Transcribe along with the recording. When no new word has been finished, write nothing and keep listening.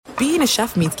being a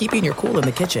chef means keeping your cool in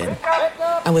the kitchen.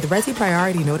 And with Resi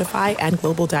Priority Notify and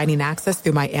Global Dining Access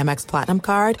through my Amex Platinum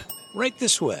card, Right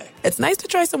this way. it's nice to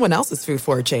try someone else's food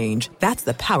for a change. That's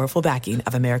the powerful backing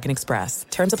of American Express.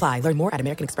 Terms apply. Learn more at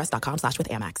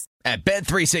americanexpress.com/withAmex. At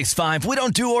Bet365, we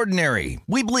don't do ordinary.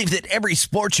 We believe that every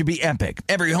sport should be epic.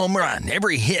 Every home run,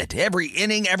 every hit, every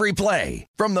inning, every play.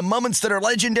 From the moments that are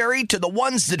legendary to the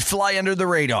ones that fly under the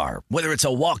radar. Whether it's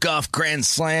a walk-off grand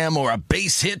slam or a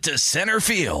base hit to center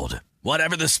field.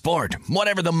 Whatever the sport,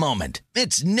 whatever the moment,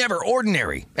 it's never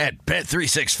ordinary at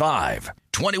Bet365.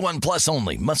 21 plus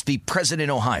only. Must be present in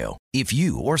Ohio. If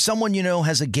you or someone you know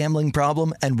has a gambling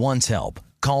problem and wants help,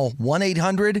 call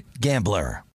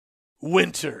 1-800-GAMBLER.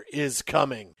 Winter is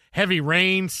coming. Heavy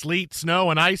rain, sleet, snow,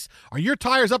 and ice. Are your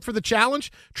tires up for the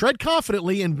challenge? Tread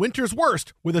confidently in winter's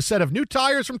worst with a set of new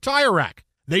tires from Tire Rack.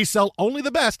 They sell only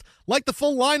the best, like the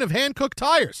full line of hand-cooked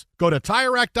tires. Go to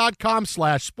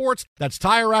TireRack.com/sports. That's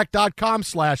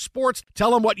TireRack.com/sports.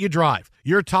 Tell them what you drive.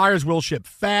 Your tires will ship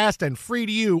fast and free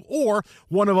to you or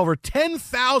one of over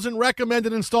 10,000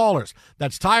 recommended installers.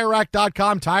 That's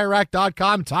TireRack.com,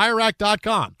 TireRack.com,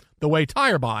 TireRack.com. The way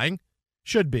tire buying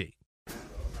should be.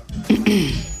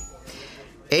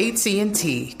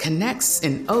 AT&T connects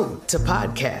an ode to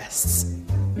podcasts.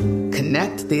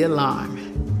 Connect the alarm.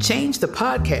 Change the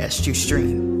podcast you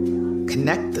stream.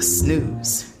 Connect the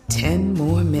snooze. 10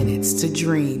 more minutes to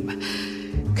dream.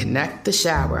 Connect the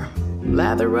shower.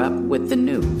 Lather up with the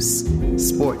news.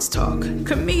 Sports talk,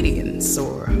 comedians,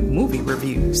 or movie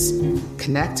reviews.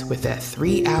 Connect with that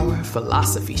 3-hour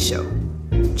philosophy show.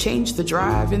 Change the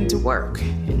drive into work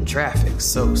in traffic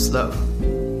so slow.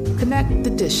 Connect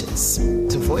the dishes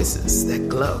to voices that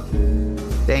glow.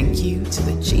 Thank you to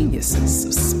the geniuses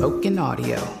of spoken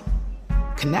audio.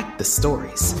 Connect the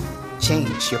stories.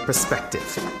 Change your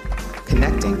perspective.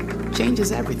 Connecting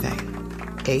changes everything.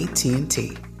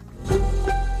 AT&T.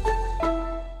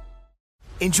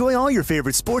 Enjoy all your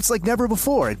favorite sports like never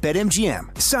before at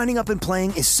BetMGM. Signing up and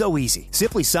playing is so easy.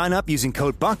 Simply sign up using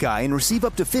code Buckeye and receive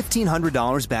up to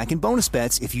 $1,500 back in bonus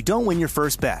bets if you don't win your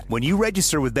first bet. When you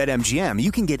register with BetMGM,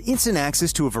 you can get instant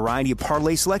access to a variety of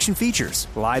parlay selection features,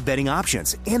 live betting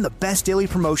options, and the best daily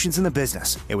promotions in the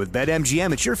business. And with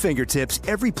BetMGM at your fingertips,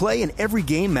 every play and every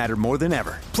game matter more than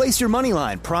ever. Place your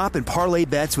moneyline, prop, and parlay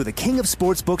bets with the king of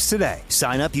sportsbooks today.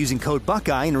 Sign up using code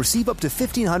Buckeye and receive up to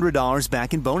 $1,500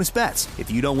 back in bonus bets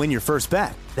if you don't win your first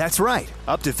bet. That's right,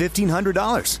 up to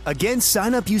 $1,500. Again,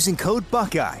 sign up using code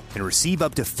Buckeye and receive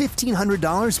up to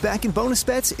 $1,500 back in bonus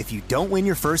bets if you don't win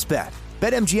your first bet.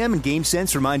 BetMGM and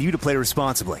GameSense remind you to play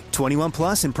responsibly. 21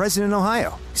 plus and present in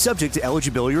Ohio. Subject to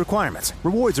eligibility requirements.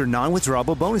 Rewards are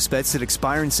non-withdrawable bonus bets that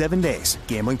expire in 7 days.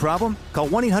 Gambling problem? Call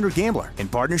 1-800-GAMBLER in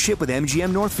partnership with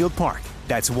MGM Northfield Park.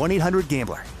 That's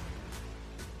 1-800-GAMBLER.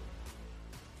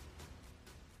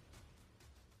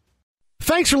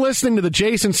 Thanks for listening to the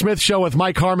Jason Smith Show with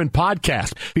Mike Harmon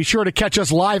podcast. Be sure to catch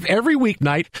us live every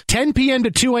weeknight, 10 p.m.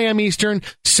 to 2 a.m. Eastern,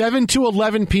 7 to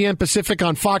 11 p.m. Pacific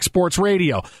on Fox Sports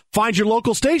Radio. Find your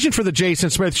local station for the Jason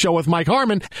Smith Show with Mike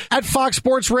Harmon at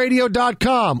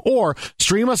foxsportsradio.com or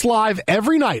stream us live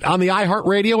every night on the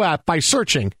iHeartRadio app by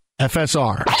searching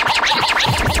FSR. Now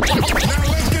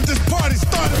let's get this party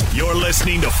started. You're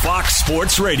listening to Fox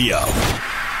Sports Radio.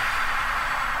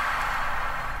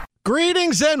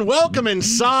 Greetings and welcome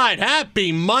inside.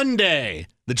 Happy Monday.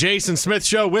 The Jason Smith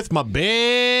Show with my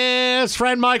best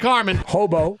friend Mike Harmon.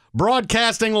 Hobo.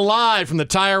 Broadcasting live from the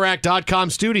TireRack.com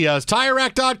studios.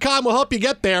 TireRack.com will help you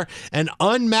get there. An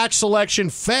unmatched selection,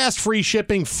 fast free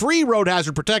shipping, free road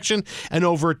hazard protection, and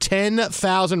over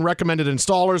 10,000 recommended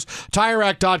installers.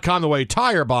 TireRack.com, the way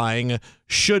tire buying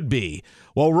should be.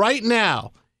 Well, right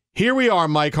now, here we are,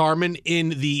 Mike Harmon,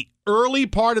 in the early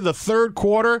part of the third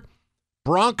quarter.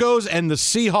 Broncos and the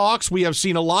Seahawks. We have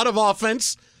seen a lot of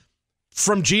offense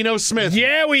from Geno Smith.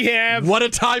 Yeah, we have. What a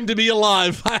time to be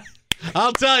alive.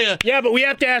 I'll tell you. Yeah, but we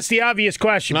have to ask the obvious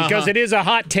question because it is a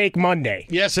hot take Monday.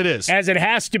 Yes, it is. As it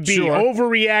has to be. Sure.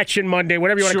 Overreaction Monday,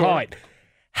 whatever you want to call it.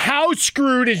 How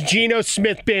screwed has Geno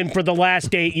Smith been for the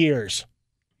last 8 years?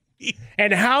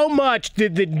 And how much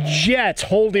did the Jets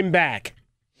hold him back?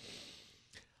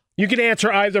 You can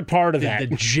answer either part of that.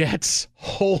 The Jets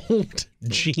hold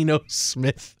Geno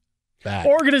Smith back.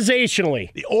 Organizationally.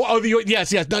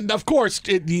 Yes, of course.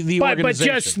 The organization. But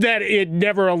just that it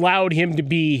never allowed him to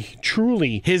be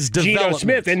truly his Geno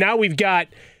Smith. And now we've got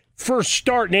first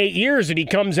start in 8 years and he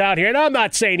comes out here. And I'm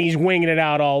not saying he's winging it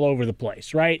out all over the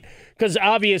place, right? Because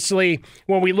obviously,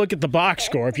 when we look at the box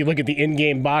score, if you look at the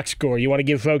in-game box score, you want to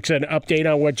give folks an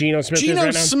update on what Geno Smith is right now?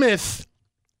 Geno Smith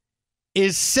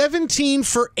is 17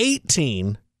 for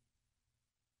 18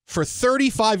 for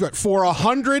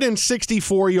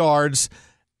 164 yards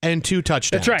and 2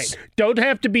 touchdowns. That's right. Don't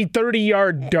have to be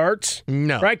 30-yard darts.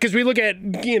 No. Right? Because we look at,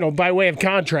 by way of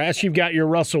contrast, you've got your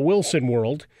Russell Wilson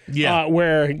world,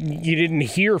 where you didn't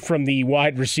hear from the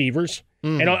wide receivers,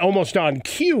 and almost on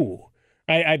cue.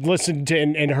 I'd listened to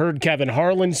and heard Kevin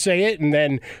Harlan say it, and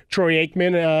then Troy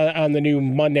Aikman on the new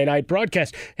Monday night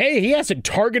broadcast. Hey, he hasn't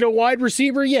targeted a wide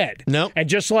receiver yet. Nope. And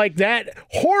just like that,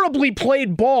 horribly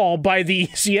played ball by the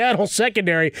Seattle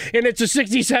secondary, and it's a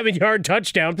 67-yard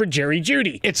touchdown for Jerry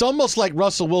Jeudy. It's almost like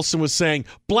Russell Wilson was saying,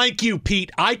 blank you,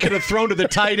 Pete. I could have thrown to the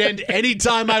tight end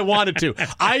anytime I wanted to.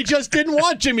 I just didn't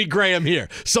want Jimmy Graham here,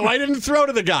 so I didn't throw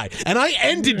to the guy. And I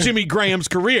ended Jimmy Graham's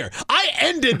career. I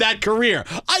ended that career.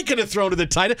 I could have thrown to the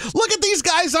tight end. Look at these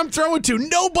guys I'm throwing to.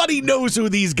 Nobody knows who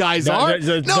these guys are.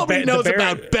 Nobody knows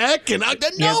about Beck and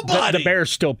nobody. The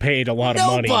Bears still paid a lot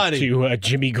of money to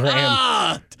Jimmy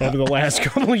Graham over the last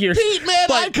couple of years. Pete,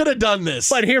 man, I could have done this.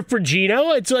 But here for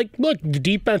Geno, it's like, look, the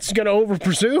defense is going to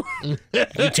over-pursue.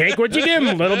 You take what you give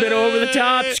them. A little bit over the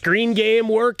top, screen game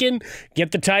working,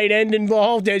 get the tight end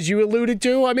involved, as you alluded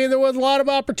to. I mean, there was a lot of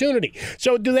opportunity.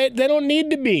 So they don't need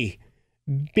to be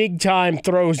big-time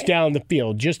throws down the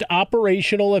field, just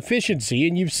operational efficiency,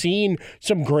 and you've seen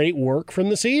some great work from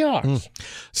the Seahawks.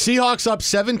 Seahawks up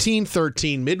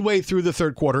 17-13 midway through the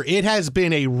third quarter. It has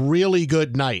been a really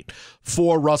good night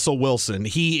for Russell Wilson.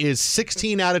 He is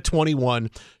 16 out of 21,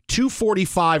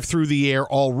 245 through the air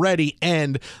already,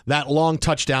 and that long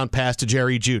touchdown pass to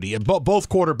Jerry Jeudy. And both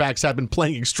quarterbacks have been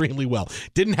playing extremely well.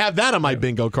 Didn't have that on my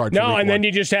bingo card. No, and then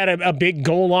you just had a big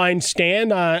goal line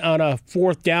stand on a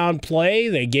fourth down play.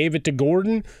 They gave it to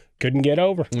Gordon. Couldn't get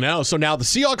over. No, so now the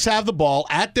Seahawks have the ball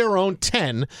at their own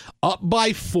 10, up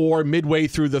by 4 midway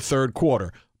through the third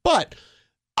quarter. But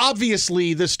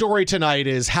obviously the story tonight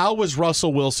is, how was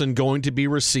Russell Wilson going to be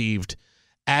received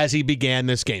as he began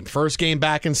this game? First game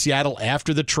back in Seattle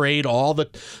after the trade, all the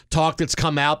talk that's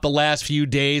come out the last few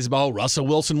days about Russell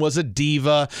Wilson was a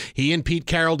diva. He and Pete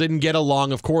Carroll didn't get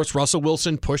along. Of course, Russell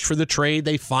Wilson pushed for the trade.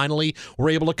 They finally were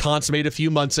able to consummate a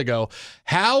few months ago.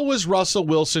 How was Russell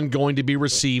Wilson going to be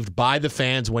received by the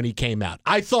fans when he came out?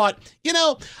 I thought,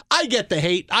 I get the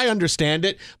hate. I understand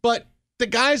it. But the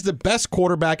guy's the best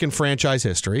quarterback in franchise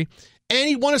history. And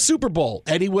he won a Super Bowl,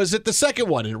 and he was at the second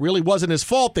one. And it really wasn't his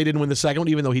fault they didn't win the second one,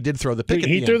 even though he did throw the pick.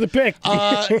 He threw the pick.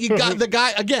 You got the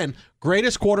guy, again,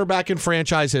 greatest quarterback in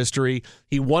franchise history.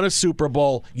 He won a Super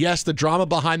Bowl. Yes, the drama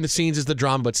behind the scenes is the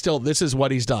drama, but still, this is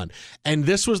what he's done. And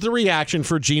this was the reaction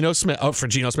for Geno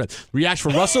Smith.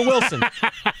 Reaction for Russell Wilson.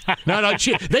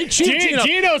 They cheer Geno.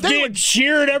 Geno's getting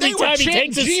cheered every time he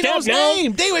takes a Geno's step.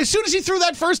 Name. As soon as he threw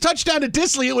that first touchdown to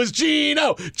Disley, it was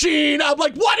Geno. I'm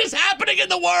like, what is happening in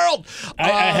the world? A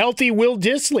healthy Will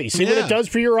Disley. See what it does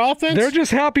for your offense? They're just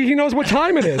happy he knows what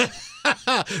time it is.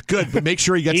 Good, but make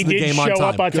sure he gets to the game on time. He did show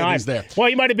up on time. He's there. Well,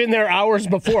 he might have been there hours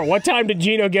before. What time did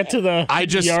Geno get to the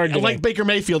yard today? Like Baker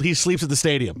Mayfield, he sleeps at the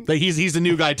stadium. He's the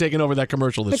new guy taking over that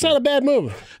commercial this year. That's not a bad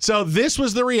move. So this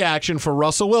was the reaction for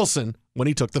Russell Wilson when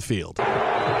he took the field.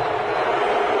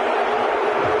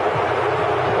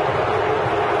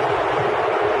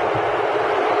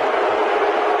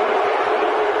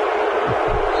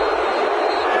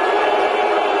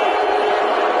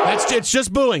 It's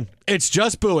just booing. It's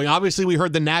just booing. Obviously, we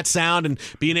heard the Nat sound and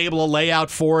being able to lay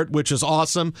out for it, which is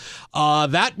awesome.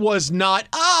 That was not,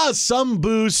 some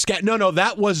boos. No,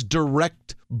 that was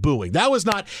direct booing. That was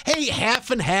not, hey,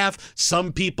 half and half.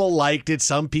 Some people liked it.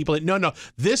 Some people, no.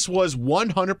 This was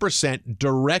 100%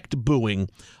 direct booing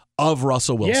of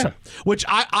Russell Wilson, which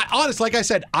I honestly, like I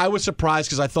said, I was surprised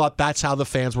because I thought that's how the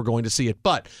fans were going to see it.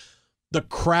 But the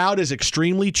crowd is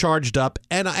extremely charged up,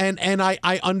 and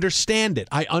I understand it.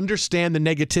 I understand the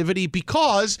negativity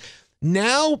because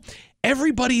now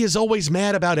everybody is always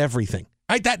mad about everything.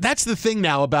 Right? That's the thing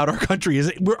now about our country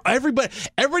is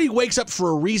everybody wakes up for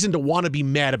a reason to want to be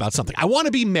mad about something. I want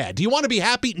to be mad. Do you want to be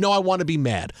happy? No, I want to be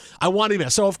mad. I want to be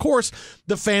mad. So, of course,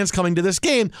 the fans coming to this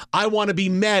game, I want to be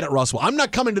mad at Russell. I'm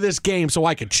not coming to this game so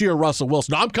I could cheer Russell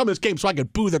Wilson. No, I'm coming to this game so I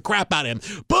could boo the crap out of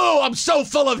him. Boo! I'm so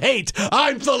full of hate.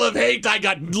 I'm full of hate. I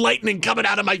got lightning coming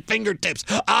out of my fingertips.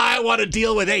 I want to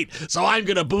deal with hate, so I'm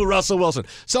going to boo Russell Wilson.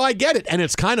 So I get it, and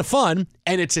it's kind of fun,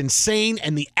 and it's insane,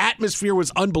 and the atmosphere was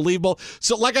unbelievable.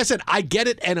 So, like I said, I get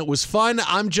it, and it was fun.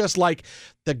 I'm just like,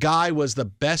 the guy was the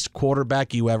best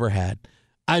quarterback you ever had.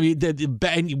 I mean,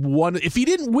 and he won. If he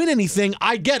didn't win anything,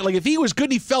 I get it. Like, if he was good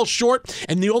and he fell short,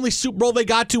 and the only Super Bowl they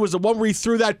got to was the one where he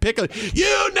threw that pick, like,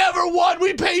 you never won.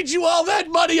 We paid you all that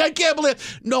money. I can't believe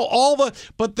it. No,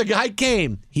 but the guy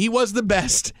came. He was the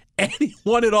best, And he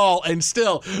won it all, and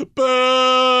still,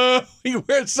 boo!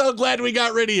 We're so glad we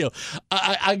got rid of you.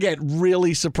 I get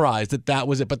really surprised that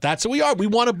was it, but that's who we are. We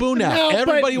want to boo now.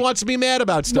 Everybody wants to be mad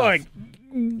about stuff.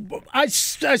 Look, I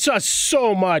saw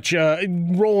so much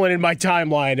rolling in my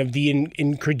timeline of the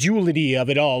incredulity of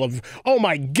it all. Of, oh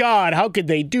my God, how could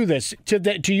they do this?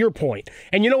 To your point,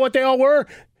 and you know what they all were?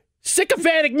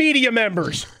 Sycophantic media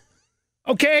members.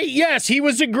 Okay, yes, he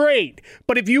was a great,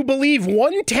 but if you believe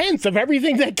 1/10 of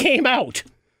everything that came out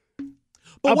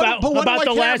about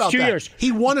the last 2 years,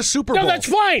 he won a Super Bowl. No, that's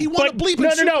fine. He won a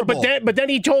bleeping Super Bowl. But then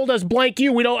he told us, blank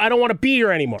you, I don't want to be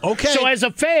here anymore. Okay. So as a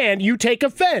fan, you take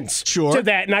offense to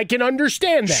that, and I can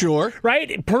understand that. Sure.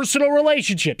 Right? Personal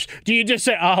relationships. Do you just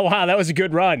say, oh wow, that was a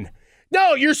good run?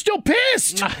 No, you're still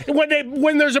pissed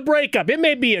when there's a breakup. It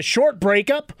may be a short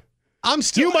breakup.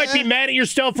 You might be mad at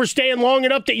yourself for staying long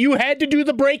enough that you had to do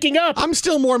the breaking up. I'm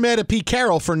still more mad at Pete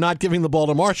Carroll for not giving the ball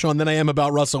to Marshawn than I am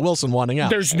about Russell Wilson wanting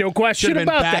out. There's no question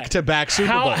about that. Back-to-back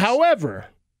Super Bowls.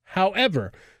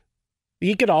 However,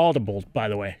 he could audible, by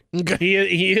the way.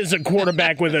 He is a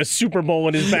quarterback with a Super Bowl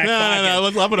in his back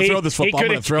pocket. No, I'm going to throw this football. I'm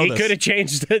going to throw this. He could have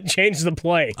changed the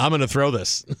play. I'm going to throw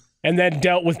this. And then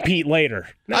dealt with Pete later.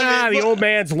 The old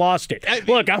man's lost it.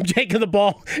 Look, I'm taking the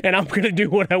ball, and I'm going to do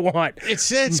what I want.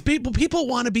 It's people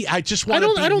want to be. I just want to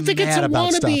be mad. I don't think it's a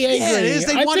want to be angry. Yeah, it is.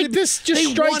 They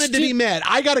wanted to be mad.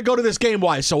 I got to go to this game.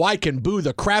 Why? So I can boo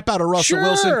the crap out of Russell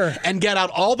Wilson and get out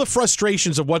all the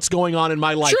frustrations of what's going on in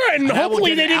my life. Sure, and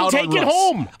hopefully they didn't take it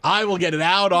home. I will get it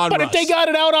out on Russ. But if they got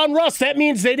it out on Russ, that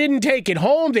means they didn't take it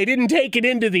home. They didn't take it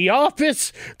into the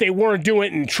office. They weren't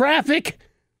doing it in traffic.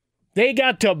 They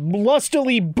got to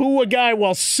lustily boo a guy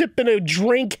while sipping a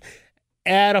drink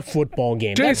at a football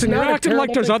game. Jason, you're acting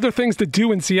like there's other things to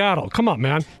do in Seattle. Come on,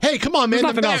 man. Hey, come on, man.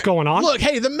 There's nothing else going on. Look,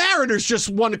 hey, the Mariners just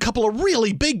won a couple of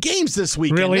really big games this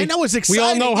weekend. Really? Man, that was exciting. We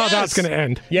all know how that's going to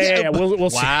end. Yeah. We'll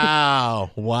see.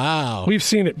 Wow. We've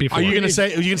seen it before. Are you going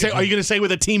to say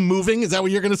with a team moving? Is that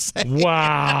what you're going to say?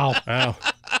 Wow.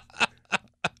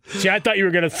 See, I thought you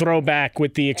were going to throw back,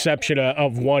 with the exception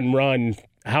of one run,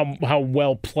 how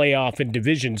well playoff and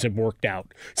divisions have worked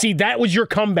out. See, that was your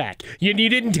comeback. You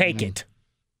didn't take it.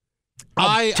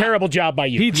 Terrible job by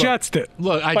you. He jetsed it.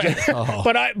 Look,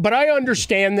 but I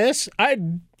understand this.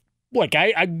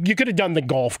 You could have done the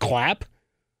golf clap.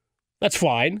 That's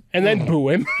fine. And then boo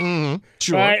him. Mm-hmm.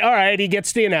 Sure. All right, he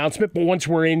gets the announcement, but once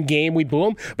we're in game, we boo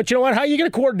him. But you know what? How are you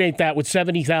going to coordinate that with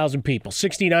 70,000 people,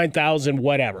 69,000,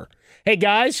 whatever? Hey,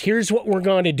 guys, here's what we're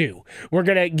going to do. We're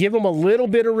going to give him a little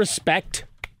bit of respect.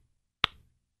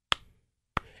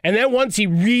 And then once he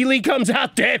really comes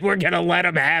out dead, we're going to let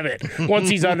him have it. Once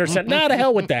he's understand. Nah, to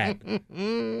hell with that.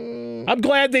 I'm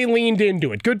glad they leaned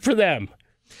into it. Good for them.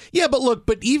 Yeah, but look,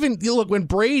 when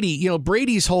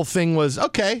Brady's whole thing was,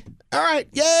 okay, all right,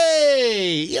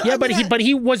 yay.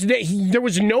 There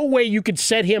was no way you could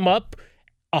set him up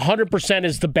 100%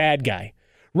 as the bad guy.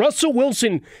 Russell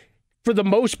Wilson, for the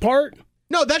most part.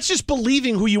 No, that's just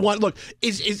believing who you want. Look,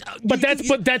 that's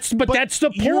the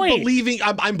point. You're believing.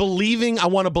 I'm believing. I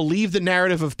want to believe the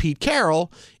narrative of Pete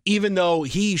Carroll, even though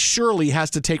he surely has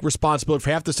to take responsibility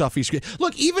for half the stuff he's.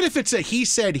 Look, even if it's a he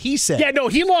said. Yeah, no,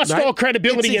 he lost all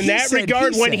credibility in that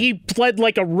regard when he pled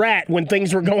like a rat when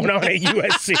things were going on at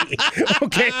USC.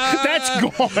 Okay, that's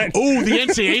gone. Oh, the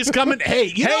NCAA's coming. Hey,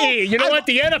 you know what?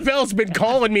 The NFL's been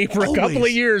calling me for a couple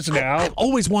of years now. I've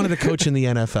always wanted to coach in the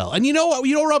NFL, and you know what?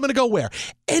 You know where I'm going to go? Where?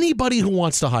 Anybody who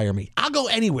wants to hire me, I'll go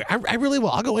anywhere. I really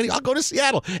will. I'll go to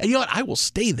Seattle, and you know what? I will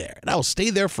stay there, and I will stay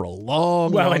there for a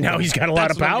long. Well, long and now time. he's got a lot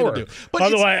of power. But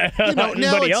otherwise,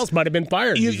 anybody else might have been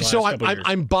fired. So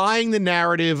I'm buying the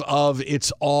narrative of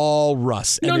it's all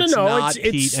Russ. And it's not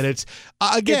Pete, and it's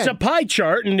again, it's a pie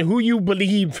chart, and who you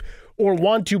believe or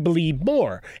want to believe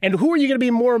more, and who are you going to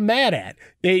be more mad at?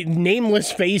 The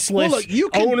nameless, faceless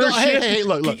ownership,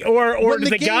 look, or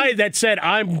the guy that said,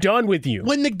 "I'm done with you."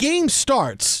 When the game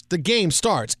starts,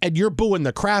 and you're booing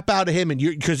the crap out of him, and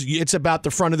because it's about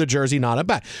the front of the jersey, not a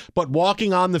back. But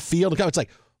walking on the field, it's like,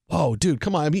 oh, dude,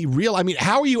 come on.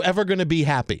 How are you ever going to be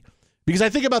happy? Because I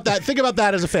think about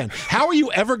that as a fan. How are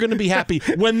you ever going to be happy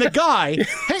when the guy,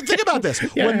 hey, think about this.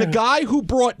 Yeah. When the guy who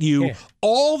brought you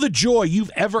all the joy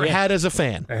you've ever had as a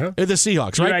fan, the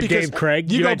Seahawks, right? You had Dave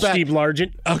Craig. You had Steve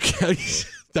Largent. Okay.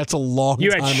 That's a long time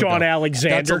You ago. had Sean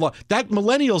Alexander. That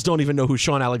millennials don't even know who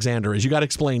Sean Alexander is. You got to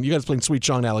explain. Sweet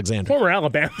Sean Alexander. Former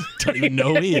Alabama. Don't even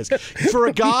know who he is. For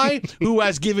a guy who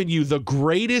has given you the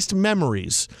greatest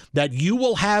memories that you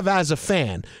will have as a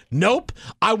fan, nope.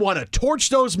 I want to torch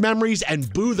those memories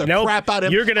and boo the crap out of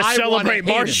him. You're going to celebrate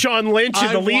Marshawn Lynch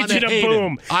and the Legion of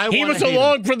Boom. He was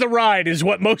along for the ride, is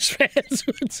what most fans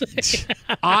would say.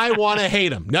 I want to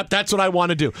hate him. Nope, that's what I want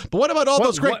to do. But what about all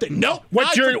those great things? Nope.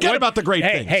 Forget about the great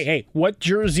things. Hey, what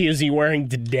jersey is he wearing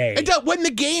today? When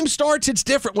the game starts, it's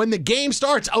different. When the game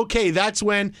starts, okay, that's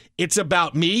when it's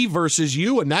about me versus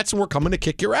you, and that's when we're coming to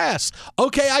kick your ass.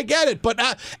 Okay, I get it. But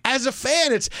as a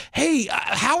fan, it's, hey,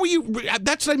 how are you?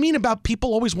 That's what I mean about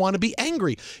people always want to be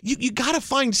angry. You got to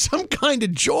find some kind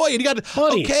of joy. And you got to,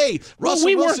 okay, Russell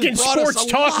we Wilson work in brought sports us a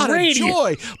talk lot radio. of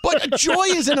joy. But joy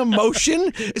is an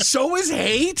emotion. So is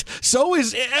hate. So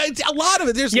is a lot of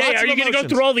it. There's lots of emotions. Are you going to go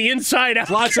through all the inside out?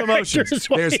 Lots of emotions.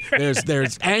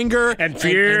 There's anger and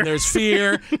fear, and there's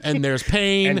fear, and there's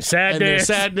pain, and sadness. And there's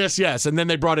sadness. Yes, and then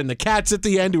they brought in the cats at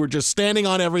the end who were just standing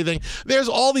on everything. There's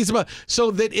all these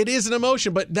so that it is an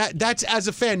emotion. But that's as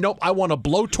a fan. Nope, I want to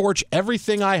blowtorch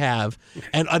everything I have,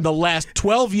 and the last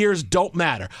 12 years don't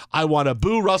matter. I want to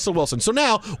boo Russell Wilson. So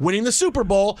now winning the Super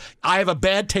Bowl, I have a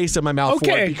bad taste in my mouth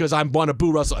for it because I want to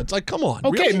boo Russell. It's like, come on.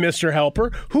 Okay, really? Mr.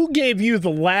 Helper, who gave you the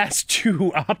last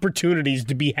two opportunities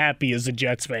to be happy as a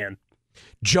Jets fan?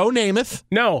 Joe Namath.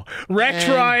 No, Rex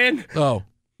Ryan. Oh.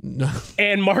 No.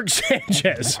 And Mark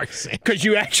Sanchez, because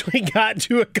you actually got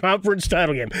to a conference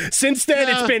title game. Since then,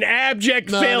 it's been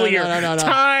abject failure,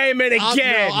 time and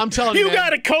again. I'm telling you, you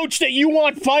got a coach that you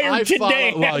want fired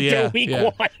today after week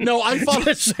one. No, I'm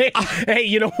just saying. Hey,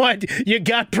 you know what? You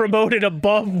got promoted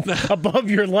above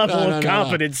your level of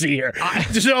competency here.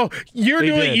 So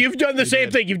you've done the same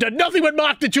thing. You've done nothing but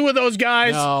mock the two of those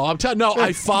guys. No,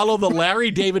 I follow the Larry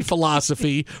David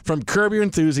philosophy from Curb Your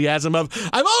Enthusiasm of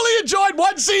I've only enjoyed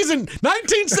one season,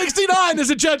 1969 as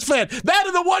a Jets fan. That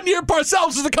and the 1 year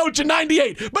Parcells as the coach in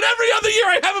 98. But every other year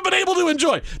I haven't been able to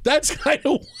enjoy. That's kind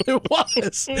of what it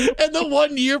was. And the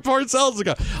 1 year Parcells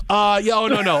ago.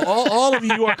 No. All of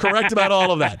you are correct about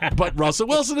all of that. But Russell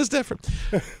Wilson is different.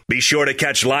 Be sure to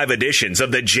catch live editions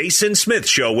of The Jason Smith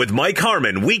Show with Mike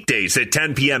Harmon weekdays at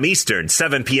 10 p.m. Eastern,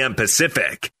 7 p.m.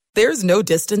 Pacific. There's no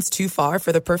distance too far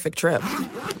for the perfect trip.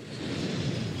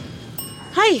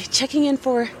 Hi, checking in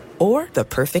for... Or the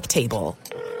perfect table.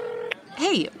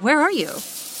 Hey, where are you?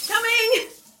 Coming!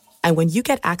 And when you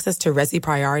get access to Resi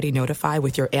Priority Notify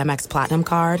with your Amex Platinum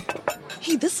card...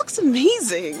 Hey, this looks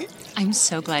amazing. I'm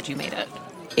so glad you made it.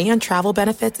 And travel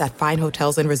benefits at fine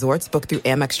hotels and resorts booked through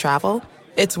Amex Travel,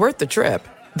 it's worth the trip.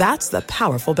 That's the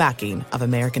powerful backing of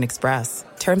American Express.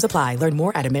 Terms apply. Learn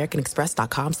more at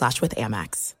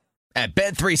americanexpress.com/withAmex. At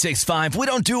Bet365, we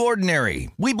don't do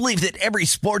ordinary. We believe that every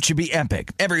sport should be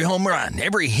epic. Every home run,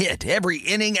 every hit, every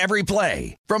inning, every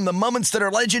play. From the moments that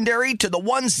are legendary to the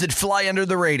ones that fly under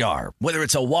the radar. Whether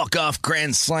it's a walk-off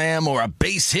grand slam or a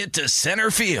base hit to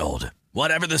center field.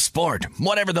 Whatever the sport,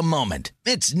 whatever the moment.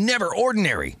 It's never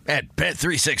ordinary at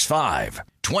Bet365.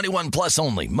 21 plus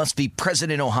only. Must be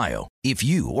present in Ohio. If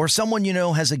you or someone you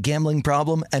know has a gambling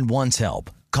problem and wants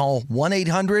help, call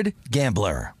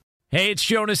 1-800-GAMBLER. Hey, it's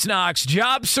Jonas Knox.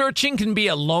 Job searching can be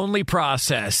a lonely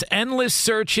process. Endless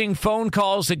searching, phone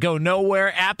calls that go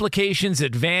nowhere, applications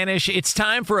that vanish. It's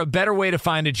time for a better way to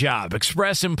find a job.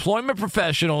 Express Employment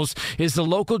Professionals is the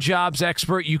local jobs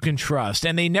expert you can trust,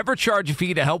 and they never charge a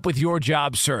fee to help with your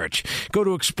job search. Go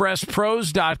to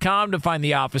expresspros.com to find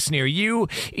the office near you.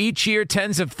 Each year,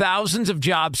 tens of thousands of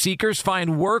job seekers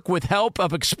find work with help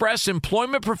of Express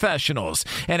Employment Professionals,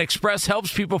 and Express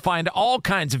helps people find all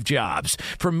kinds of jobs,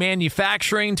 from manufacturing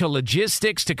to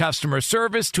logistics to customer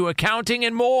service to accounting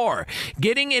and more.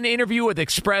 Getting an interview with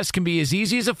Express can be as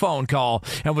easy as a phone call,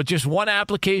 and with just one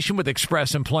application with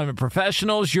Express Employment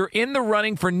Professionals, you're in the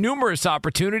running for numerous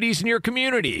opportunities in your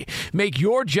community. Make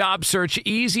your job search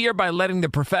easier by letting the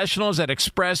professionals at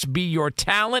Express be your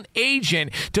talent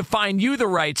agent to find you the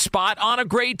right spot on a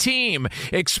great team.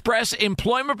 Express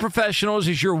Employment Professionals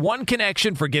is your one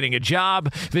connection for getting a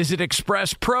job. Visit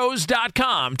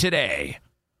expresspros.com today.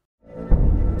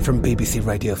 From BBC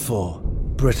Radio 4,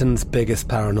 Britain's biggest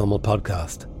paranormal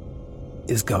podcast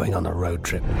is going on a road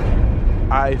trip.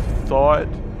 I thought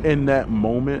in that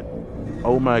moment,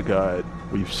 oh my God,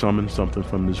 we've summoned something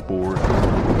from this board.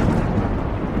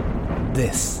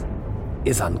 This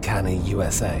is Uncanny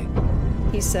USA.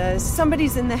 He says,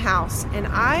 somebody's in the house, and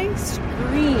I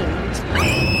screamed.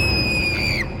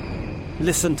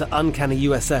 Listen to Uncanny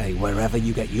USA wherever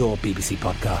you get your BBC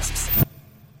podcasts,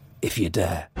 if you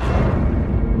dare. If you dare, you can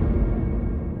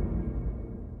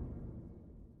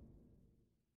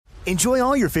get Enjoy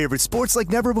all your favorite sports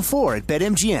like never before at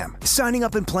BetMGM. Signing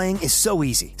up and playing is so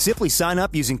easy. Simply sign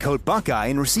up using code Buckeye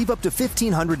and receive up to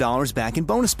 $1,500 back in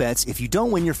bonus bets if you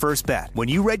don't win your first bet. When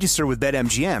you register with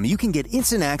BetMGM, you can get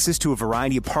instant access to a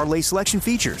variety of parlay selection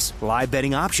features, live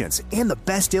betting options, and the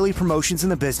best daily promotions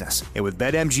in the business. And with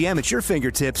BetMGM at your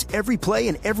fingertips, every play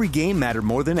and every game matter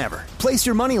more than ever. Place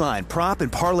your moneyline, prop,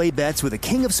 and parlay bets with the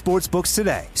king of sportsbooks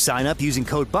today. Sign up using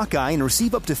code Buckeye and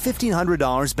receive up to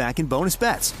 $1,500 back in bonus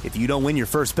bets if you don't win your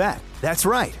first bet. That's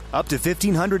right, up to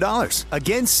 $1,500.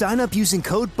 Again, sign up using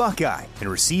code Buckeye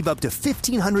and receive up to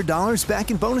 $1,500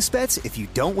 back in bonus bets if you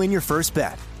don't win your first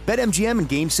bet. BetMGM and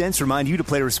GameSense remind you to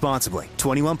play responsibly.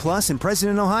 21 plus and present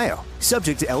in Ohio.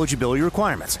 Subject to eligibility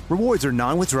requirements. Rewards are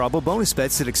non-withdrawable bonus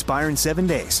bets that expire in 7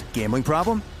 days. Gambling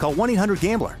problem? Call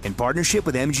 1-800-GAMBLER in partnership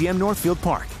with MGM Northfield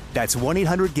Park. That's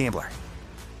 1-800-GAMBLER.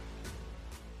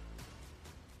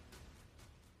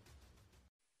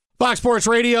 Fox Sports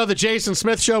Radio, the Jason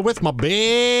Smith Show with my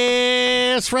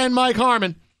best friend Mike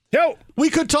Harmon. Yo!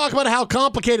 We could talk about how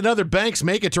complicated other banks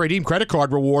make it to redeem credit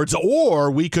card rewards,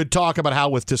 or we could talk about how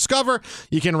with Discover,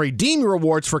 you can redeem your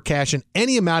rewards for cash in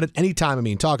any amount at any time. I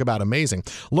mean, talk about amazing.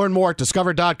 Learn more at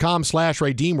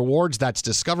discover.com/redeem rewards. That's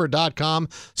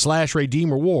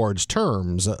discover.com/redeem rewards.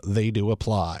 Terms, they do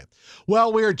apply.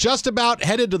 Well, we're just about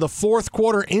headed to the fourth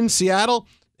quarter in Seattle,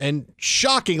 and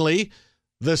shockingly,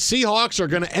 the Seahawks are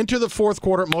going to enter the fourth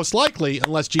quarter, most likely,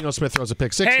 unless Geno Smith throws a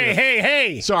pick six.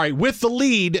 Hey. Sorry, with the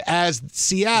lead as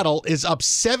Seattle is up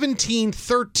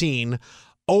 17-13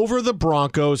 over the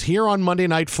Broncos here on Monday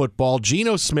Night Football.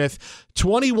 Geno Smith,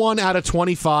 21 out of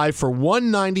 25 for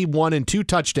 191 and 2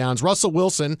 touchdowns. Russell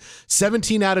Wilson,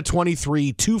 17 out of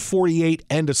 23, 248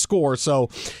 and a score. So,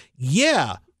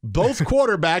 yeah. Both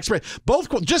quarterbacks,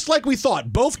 just like we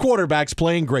thought, both quarterbacks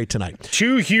playing great tonight.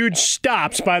 2 huge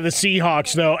stops by the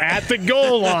Seahawks, though, at the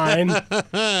goal line.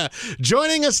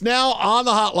 Joining us now on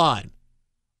the hotline,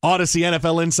 Odyssey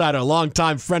NFL Insider,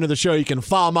 longtime friend of the show. You can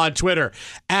follow him on Twitter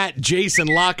at Jason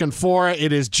Lockenfora.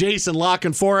 It is Jason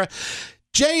Lockenfora.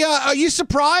 Jay, are you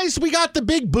surprised we got the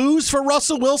big boos for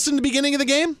Russell Wilson at the beginning of the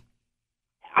game?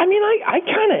 I mean, I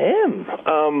kind of am.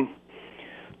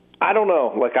 I don't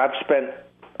know. Like, I've spent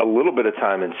a little bit of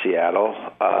time in Seattle.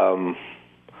 I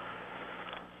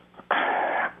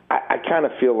kind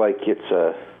of feel like it's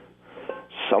a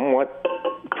somewhat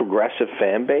progressive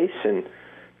fan base, and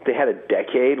they had a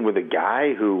decade with a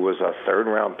guy who was a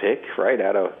third-round pick right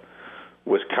out of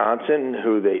Wisconsin,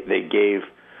 who they gave,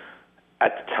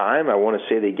 at the time, I want to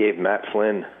say they gave Matt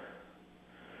Flynn,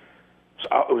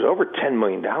 it was over $10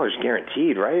 million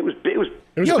guaranteed, right? It was big. It was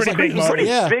pretty big money.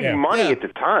 Big money at the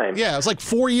time. Yeah, it was like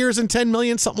 4 years and $10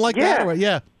 million, something like that. Or,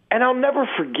 yeah. And I'll never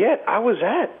forget, I was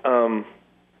at, I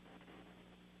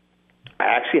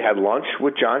actually had lunch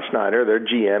with John Schneider, their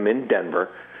GM in Denver,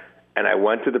 and I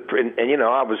went to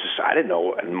I didn't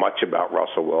know much about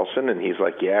Russell Wilson, and he's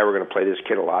like, yeah, we're going to play this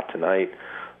kid a lot tonight.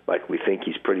 Like, we think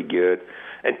he's pretty good.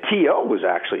 And T.O. was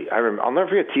actually, I'll never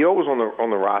forget, T.O. was on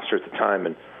the roster at the time,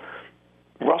 and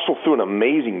Russell threw an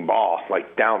amazing ball,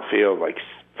 like downfield, like,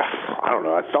 I don't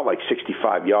know, it felt like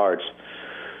 65 yards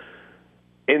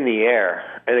in the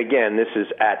air. And again, this is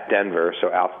at Denver,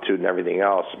 so altitude and everything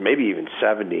else, maybe even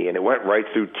 70, and it went right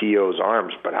through T.O.'s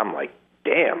arms. But I'm like,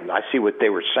 damn, I see what they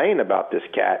were saying about this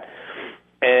cat.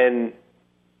 And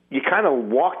you kind of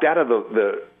walked out of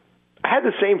I had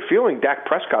the same feeling Dak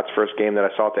Prescott's first game that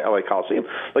I saw at the LA Coliseum.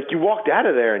 Like, you walked out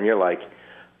of there and you're like,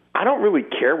 I don't really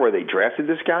care where they drafted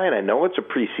this guy, and I know it's a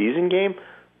preseason game,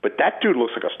 but that dude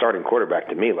looks like a starting quarterback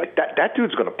to me. Like, that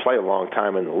dude's going to play a long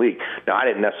time in the league. Now, I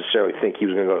didn't necessarily think he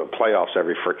was going to go to the playoffs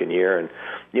every freaking year and,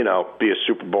 be a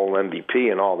Super Bowl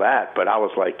MVP and all that, but I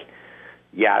was like,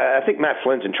 yeah, I think Matt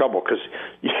Flynn's in trouble because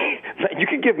you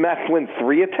could give Matt Flynn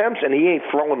 3 attempts and he ain't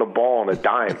throwing the ball on a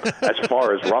dime as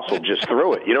far as Russell just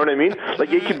threw it. You know what I mean?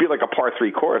 Like, it could be like a par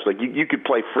 3 course. Like, you could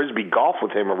play Frisbee golf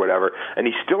with him or whatever, and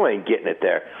he still ain't getting it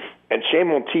there. And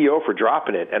shame on T.O. for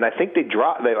dropping it. And I think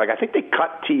I think they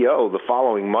cut T.O. the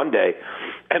following Monday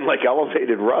and,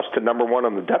 elevated Russ to number 1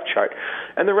 on the depth chart.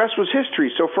 And the rest was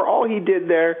history. So for all he did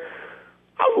there,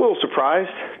 I was a little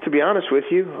surprised, to be honest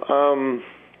with you.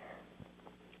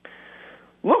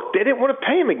 Look, they didn't want to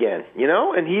pay him again,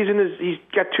 and he's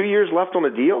got 2 years left on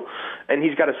the deal, and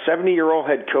he's got a 70-year-old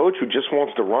head coach who just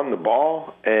wants to run the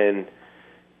ball, and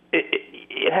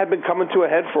it had been coming to a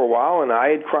head for a while, and I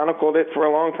had chronicled it for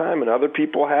a long time, and other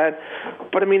people had.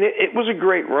 But, I mean, it was a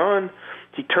great run.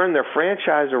 He turned their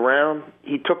franchise around.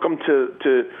 He took them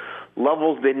to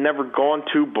levels they'd never gone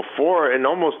to before and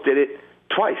almost did it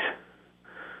twice.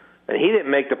 And he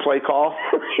didn't make the play call.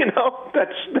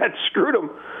 That screwed him.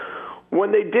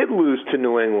 When they did lose to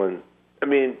New England, I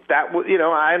mean, that was,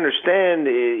 I understand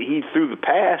he threw the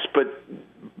pass, but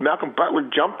Malcolm Butler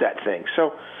jumped that thing.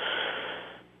 So,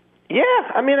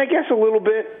 yeah, I mean, I guess a little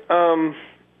bit.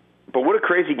 But what a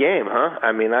crazy game, huh?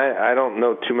 I mean, I don't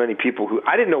know too many people who –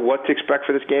 I didn't know what to expect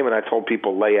for this game, and I told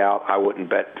people lay out. I wouldn't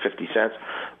bet 50 cents,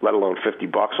 let alone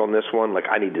 $50 on this one. Like,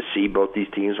 I need to see both these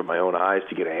teams with my own eyes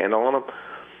to get a handle on them.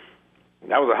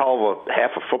 That was a hell of a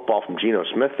half of football from Geno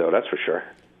Smith, though, that's for sure.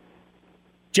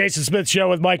 Jason Smith Show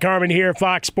with Mike Harmon here,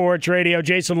 Fox Sports Radio.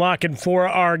 Jason La Canfora,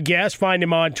 our guest. Find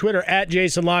him on Twitter at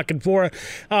Jason La Canfora.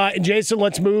 And Jason,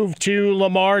 let's move to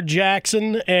Lamar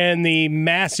Jackson and the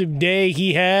massive day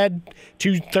he had.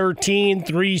 213,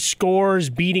 3 scores,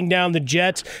 beating down the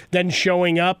Jets, then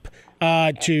showing up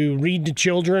to read to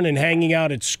children and hanging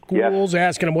out at schools,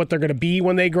 asking them what they're going to be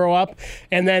when they grow up,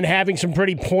 and then having some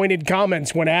pretty pointed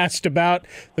comments when asked about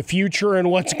the future and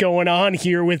what's going on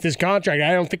here with his contract.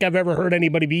 I don't think I've ever heard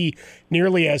anybody be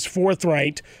nearly as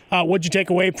forthright. What'd you take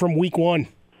away from week 1?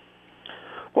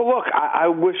 Well, look, I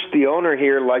wish the owner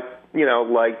here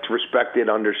liked, respected,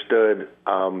 understood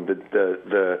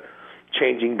the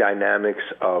changing dynamics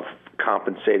of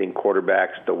compensating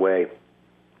quarterbacks the way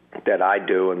that I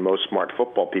do and most smart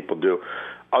football people do.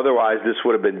 Otherwise, this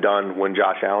would have been done when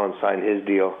Josh Allen signed his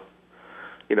deal,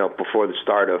 before the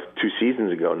start of 2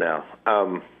 seasons ago now.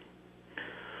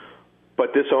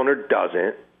 But this owner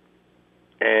doesn't,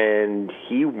 and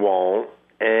he won't.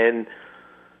 And,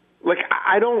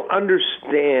 I don't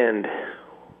understand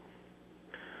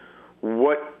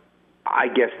what I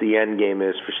guess the end game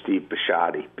is for Steve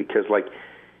Bisciotti, because,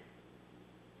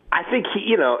 I think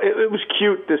he, it was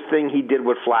cute, this thing he did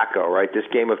with Flacco, right? This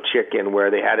game of chicken where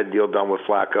they had a deal done with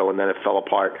Flacco and then it fell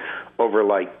apart over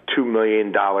 $2 million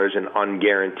in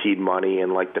unguaranteed money in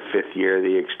the 5th year of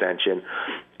the extension.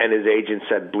 And his agent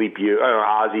said, bleep you.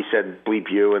 Ozzie said,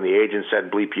 bleep you. And the agent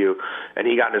said, bleep you. And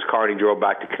he got in his car and he drove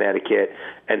back to Connecticut.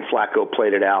 And Flacco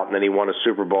played it out. And then he won a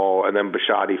Super Bowl. And then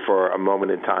Bisciotti, for a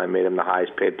moment in time, made him the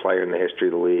highest paid player in the history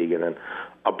of the league. And then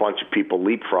a bunch of people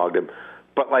leapfrogged him.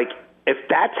 But, if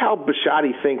that's how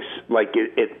Bisciotti thinks,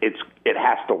 it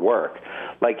has to work.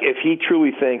 If he truly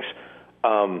thinks,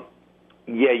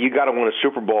 you got to win a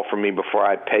Super Bowl for me before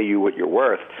I pay you what you're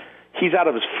worth, he's out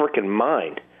of his freaking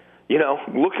mind.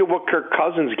 Look at what Kirk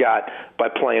Cousins got by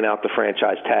playing out the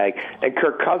franchise tag, and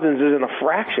Kirk Cousins isn't a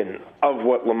fraction of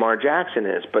what Lamar Jackson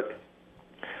is. But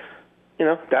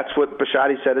that's what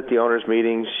Bisciotti said at the owners'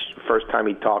 meetings. First time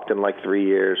he talked in 3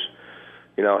 years.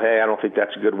 Hey, I don't think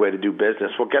that's a good way to do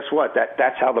business. Well, guess what?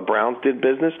 That's how the Browns did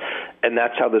business, and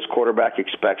that's how this quarterback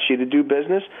expects you to do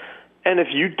business. And if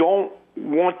you don't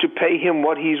want to pay him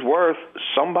what he's worth,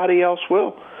 somebody else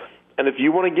will. And if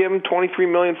you want to give him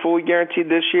 $23 million fully guaranteed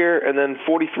this year, and then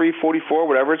 43, 44,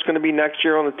 whatever it's going to be next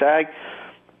year on the tag,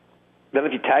 then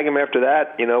if you tag him after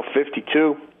that,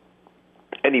 52,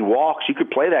 and he walks, you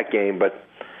could play that game. But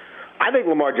I think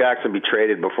Lamar Jackson will be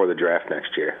traded before the draft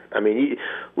next year. I mean,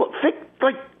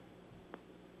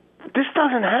 this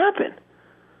doesn't happen.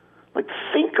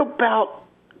 Think about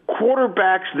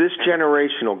quarterbacks this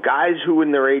generational, guys who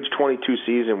in their age 22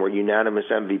 season were unanimous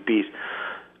MVPs.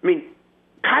 I mean,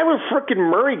 Kyler frickin'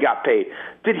 Murray got paid.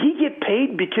 Did he get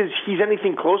paid because he's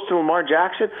anything close to Lamar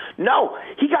Jackson? No,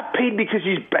 he got paid because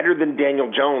he's better than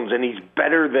Daniel Jones, and he's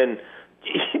better than –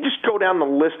 you just go down the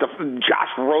list of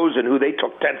Josh Rosen, who they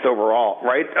took 10th overall,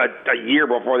 right, a year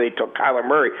before they took Kyler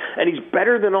Murray. And he's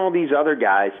better than all these other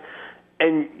guys,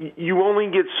 and you only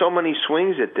get so many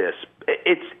swings at this.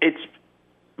 It's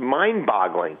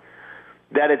mind-boggling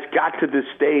that it's got to this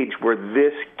stage where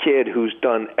this kid who's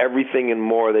done everything and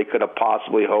more they could have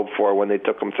possibly hoped for when they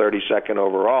took him 32nd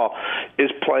overall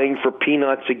is playing for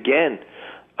peanuts again.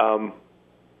 And,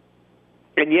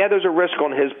 there's a risk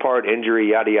on his part,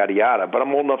 injury, yada, yada, yada. But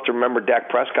I'm old enough to remember Dak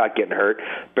Prescott getting hurt,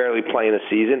 barely playing a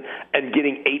season, and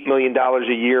getting $8 million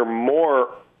a year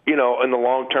more, in the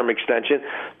long-term extension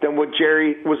than what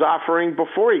Jerry was offering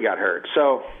before he got hurt.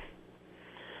 So,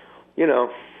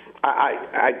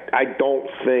 I don't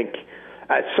think,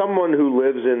 as someone who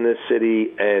lives in this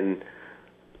city and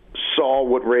saw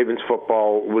what Ravens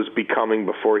football was becoming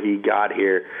before he got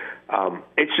here,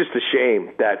 it's just a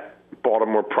shame that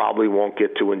Baltimore probably won't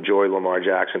get to enjoy Lamar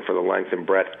Jackson for the length and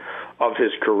breadth of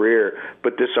his career.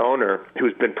 But this owner,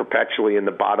 who's been perpetually in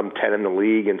the bottom 10 in the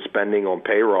league and spending on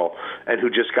payroll, and who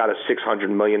just got a $600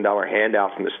 million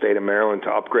handout from the state of Maryland to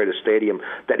upgrade a stadium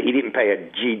that he didn't pay a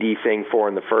GD thing for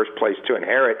in the first place to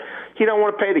inherit, he don't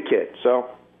want to pay the kid. So,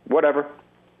 whatever.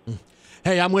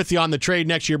 Hey, I'm with you on the trade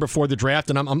next year before the draft,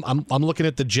 and I'm looking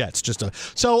at the Jets.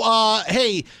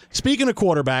 Hey, speaking of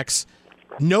quarterbacks,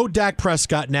 No Dak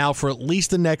Prescott now for at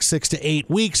least the next 6 to 8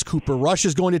 weeks. Cooper Rush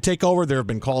is going to take over. There have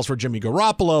been calls for Jimmy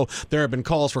Garoppolo. There have been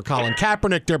calls for Colin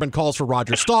Kaepernick. There have been calls for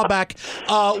Roger Staubach.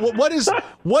 What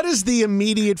is the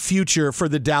immediate future for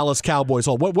the Dallas Cowboys?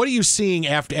 What are you seeing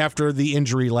after the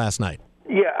injury last night?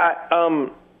 Yeah,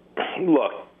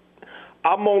 look,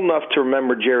 I'm old enough to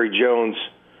remember Jerry Jones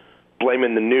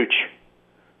blaming the Nooch.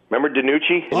 Remember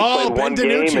DiNucci? He played one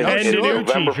game in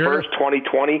November 1st,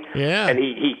 2020. Yeah. And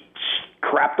he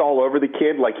crapped all over the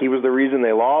kid like he was the reason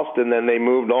they lost, and then they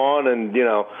moved on and,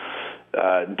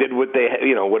 did what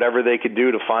whatever they could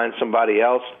do to find somebody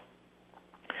else.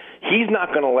 He's not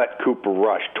going to let Cooper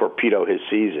Rush torpedo his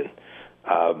season.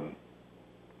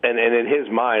 And in his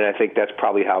mind, I think that's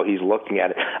probably how he's looking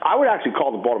at it. I would actually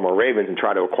call the Baltimore Ravens and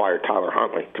try to acquire Tyler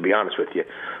Huntley, to be honest with you,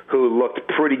 who looked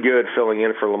pretty good filling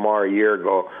in for Lamar a year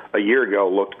ago,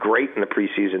 looked great in the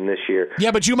preseason this year.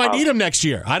 Yeah, but you might need him next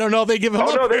year. I don't know if they give him up.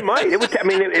 Oh, no, they might. It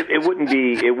wouldn't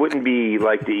be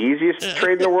like the easiest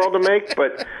trade in the world to make,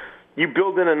 but you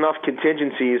build in enough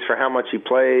contingencies for how much he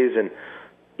plays, and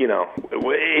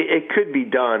it could be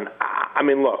done. I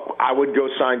mean, look, I would go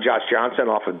sign Josh Johnson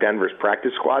off of Denver's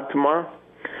practice squad tomorrow.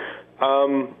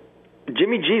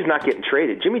 Jimmy G's not getting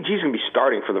traded. Jimmy G's going to be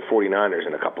starting for the 49ers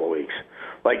in a couple of weeks.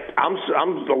 Like, I'm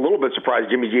a little bit surprised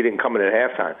Jimmy G didn't come in at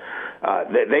halftime.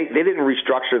 They didn't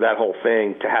restructure that whole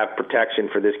thing to have protection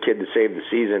for this kid to save the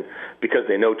season because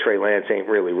they know Trey Lance ain't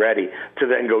really ready, to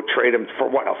then go trade him for,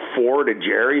 a 4 to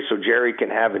Jerry so Jerry can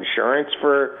have insurance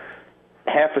for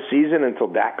half a season until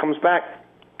Dak comes back.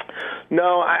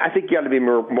 No, I think you got to be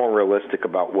more realistic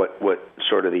about what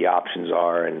sort of the options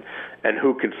are and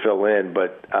who could fill in.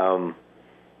 But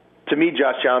to me,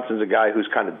 Josh Johnson's a guy who's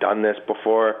kind of done this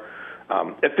before.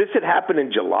 If this had happened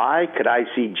in July, could I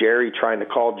see Jerry trying to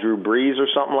call Drew Brees or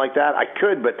something like that? I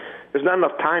could, but there's not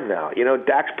enough time now.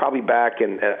 Dak's probably back,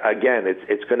 and again,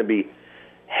 it's going to be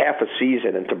half a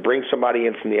season, and to bring somebody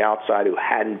in from the outside who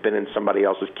hadn't been in somebody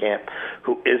else's camp,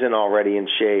 who isn't already in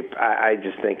shape, I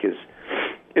just think is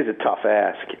a tough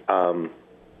ask. And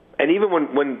even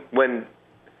when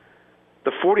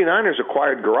the 49ers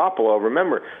acquired Garoppolo,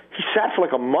 remember, he sat for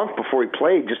like a month before he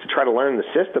played just to try to learn the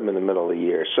system in the middle of the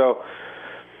year. So,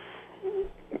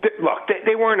 look,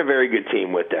 they weren't a very good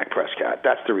team with Dak Prescott.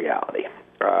 That's the reality.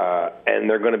 And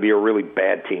they're going to be a really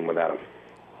bad team without him.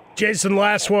 Jason,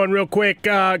 last one real quick.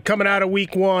 Coming out of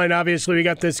week one, obviously we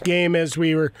got this game as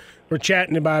we were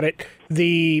chatting about it.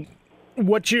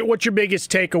 What's your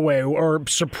biggest takeaway or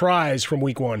surprise from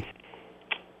week one?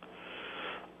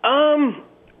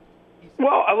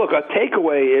 Well, look, a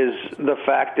takeaway is the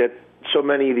fact that so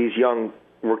many of these young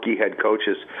rookie head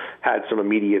coaches had some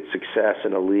immediate success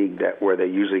in a league where they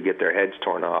usually get their heads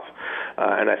torn off.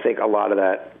 And I think a lot of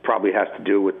that probably has to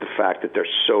do with the fact that they're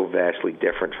so vastly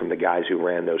different from the guys who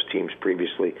ran those teams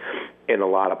previously in a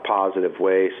lot of positive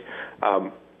ways.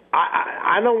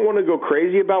 I don't want to go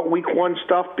crazy about week one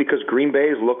stuff because Green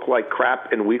Bay's looked like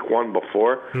crap in week one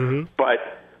before. Mm-hmm. But,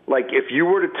 if you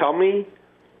were to tell me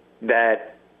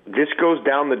that this goes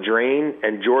down the drain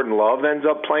and Jordan Love ends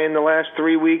up playing the last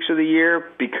 3 weeks of the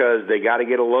year because they got to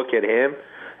get a look at him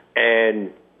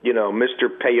and, Mr.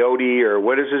 Peyote or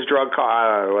what is his drug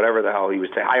called? Whatever the hell he was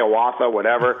saying. Hiawatha,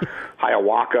 whatever.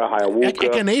 Hiawaka.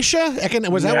 Echinacea?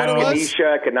 Was that what it was?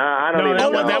 Echinacea. I don't even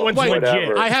know. That one's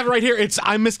legit. I have it right here.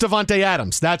 I Miss Devontae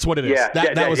Adams. That's what it is.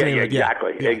 That was the name of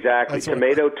it. Exactly.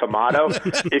 Tomato.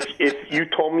 If you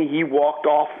told me he walked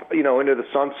off, into the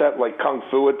sunset like Kung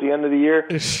Fu at the end of the year,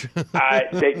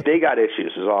 they got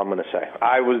issues is all I'm going to say.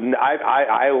 I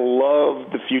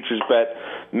love the futures bet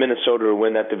Minnesota to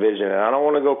win that division, and I don't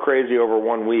want to go crazy over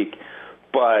 1 week,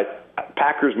 but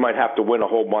Packers might have to win a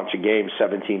whole bunch of games,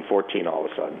 17-14 all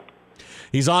of a sudden.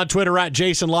 He's on Twitter at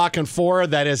Jason Lockenfora.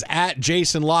 That is at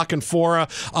Jason Lockenfora.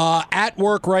 At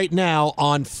work right now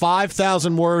on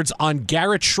 5,000 words on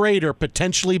Garrett Schrader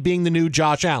potentially being the new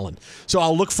Josh Allen. So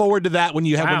I'll look forward to that when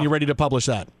you're ready to publish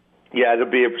that. Yeah, it'll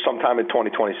be sometime in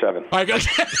 2027. All right,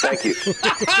 thank you.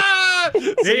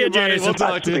 See you, Jason. We'll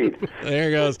talk to you. There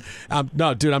he goes.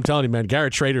 No, dude, I'm telling you, man,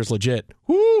 Garrett Schrader's legit.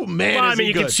 Woo, man, well,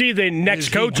 you can see the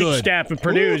next coaching staff at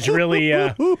Purdue is really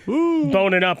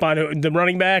boning up on the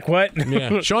running back. What?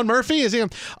 Yeah. Sean Murphy is he?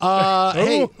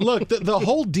 Hey, look, the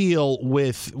whole deal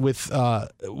with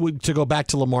to go back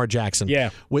to Lamar Jackson.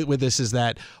 Yeah. With this is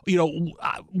that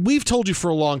we've told you for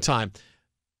a long time.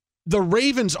 the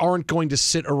Ravens aren't going to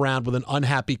sit around with an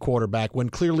unhappy quarterback when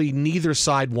clearly neither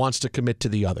side wants to commit to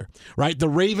the other, right? The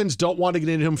Ravens don't want to get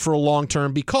into him for a long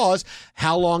term because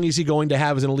how long is he going to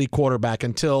have as an elite quarterback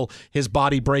until his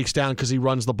body breaks down because he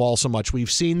runs the ball so much? We've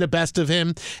seen the best of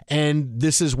him, and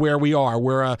this is where we are.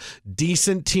 We're a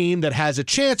decent team that has a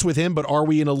chance with him, but are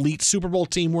we an elite Super Bowl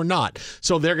team? We're not.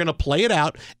 So they're going to play it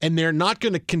out, and they're not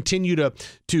going to continue to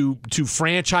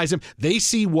franchise him. They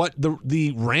see what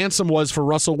the ransom was for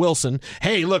Russell Wilson.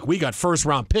 Hey, look, we got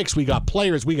first-round picks, we got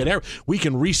players, we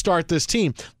can restart this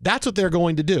team. That's what they're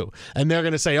going to do. And they're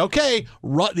going to say, okay,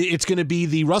 it's going to be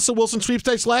the Russell Wilson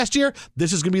sweepstakes last year.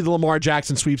 This is going to be the Lamar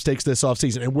Jackson sweepstakes this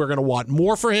offseason. And we're going to want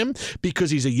more for him because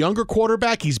he's a younger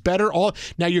quarterback. He's better.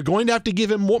 Now, you're going to have to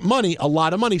give him more money, a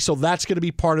lot of money, so that's going to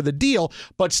be part of the deal.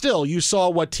 But still, you saw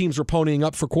what teams were ponying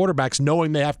up for quarterbacks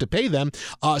knowing they have to pay them.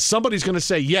 Somebody's going to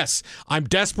say, yes, I'm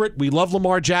desperate. We love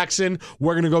Lamar Jackson.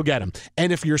 We're going to go get him.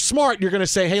 And if you're smart, you're going to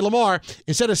say, hey, Lamar,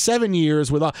 instead of 7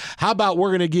 years, how about we're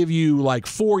going to give you like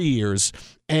 4 years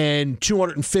and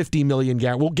 $250 million.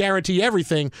 We'll guarantee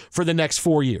everything for the next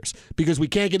 4 years because we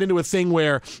can't get into a thing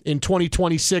where in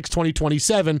 2026,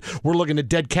 2027, we're looking at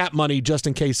dead cap money just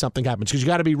in case something happens because you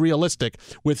got to be realistic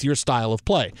with your style of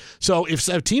play. So if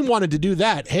a team wanted to do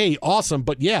that, hey, awesome.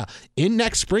 But yeah, in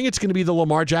next spring, it's going to be the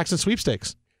Lamar Jackson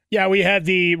sweepstakes. Yeah, we had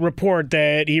the report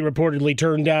that he reportedly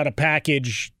turned down a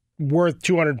package worth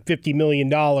 $250 million,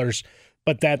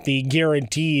 but that the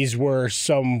guarantees were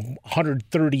some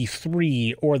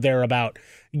 133 or thereabout.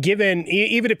 Given,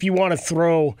 even if you want to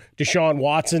throw Deshaun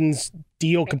Watson's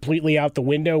deal completely out the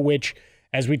window, which,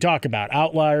 as we talk about,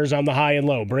 outliers on the high and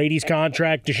low. Brady's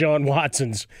contract, Deshaun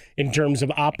Watson's in terms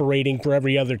of operating for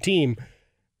every other team.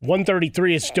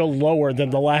 133 is still lower than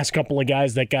the last couple of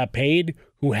guys that got paid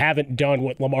who haven't done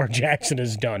what Lamar Jackson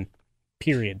has done,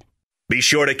 period. Be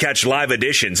sure to catch live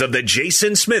editions of The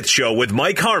Jason Smith Show with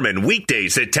Mike Harmon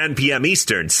weekdays at 10 p.m.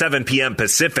 Eastern, 7 p.m.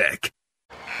 Pacific.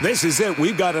 This is it.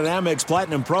 We've got an Amex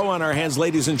Platinum Pro on our hands,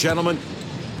 ladies and gentlemen.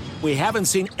 We haven't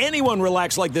seen anyone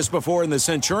relax like this before in the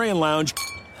Centurion Lounge.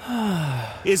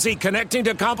 Is he connecting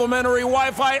to complimentary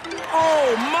Wi-Fi?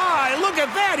 Oh, my. Look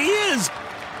at that. He is.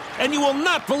 And you will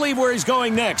not believe where he's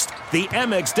going next. The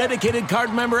Amex dedicated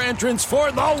card member entrance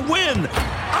for the win.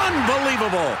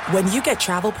 Unbelievable. When you get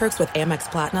travel perks with Amex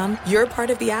Platinum, you're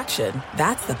part of the action.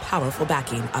 That's the powerful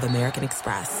backing of American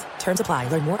Express. Terms apply.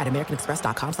 Learn more at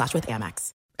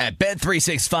americanexpress.com/withAmex. At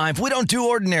Bet365, we don't do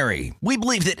ordinary. We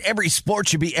believe that every sport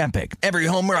should be epic. Every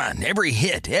home run, every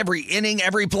hit, every inning,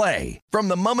 every play. From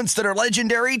the moments that are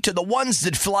legendary to the ones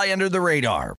that fly under the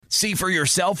radar. See for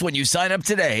yourself when you sign up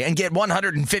today and get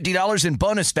 $150 in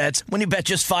bonus bets when you bet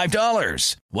just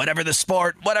 $5. Whatever the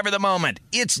sport, whatever the moment,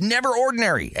 it's never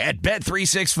ordinary at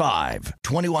Bet365.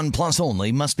 21 plus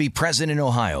only. Must be present in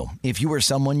Ohio. If you or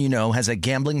someone you know has a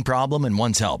gambling problem and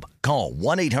wants help, call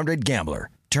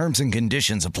 1-800-GAMBLER. Terms and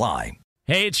conditions apply.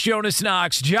 Hey, it's Jonas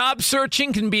Knox. Job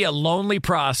searching can be a lonely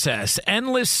process.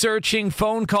 Endless searching,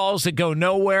 phone calls that go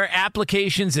nowhere,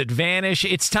 applications that vanish.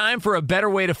 It's time for a better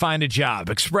way to find a job.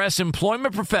 Express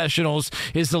Employment Professionals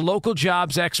is the local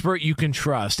jobs expert you can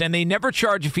trust, and they never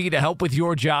charge a fee to help with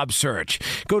your job search.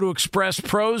 Go to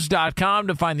expresspros.com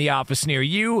to find the office near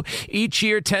you. Each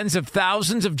year, tens of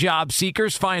thousands of job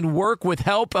seekers find work with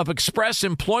help of Express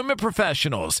Employment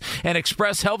Professionals, and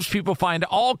Express helps people find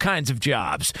all kinds of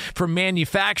jobs, from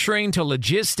manufacturing to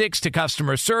logistics to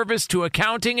customer service to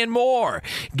accounting and more.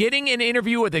 Getting an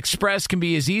interview with Express can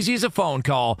be as easy as a phone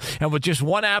call, and with just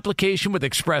one application with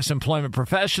Express Employment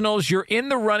Professionals, you're in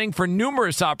the running for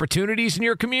numerous opportunities in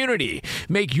your community.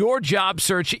 Make your job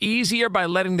search easier by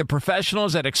letting the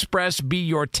professionals at Express be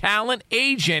your talent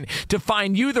agent to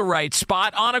find you the right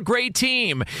spot on a great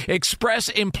team. Express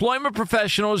Employment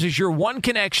Professionals is your one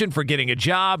connection for getting a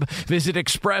job. Visit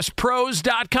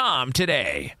expresspros.com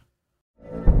today.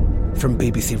 From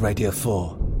BBC Radio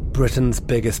 4, Britain's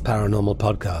biggest paranormal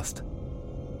podcast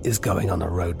is going on a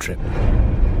road trip.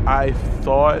 I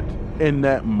thought in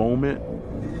that moment,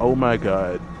 oh my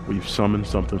God, we've summoned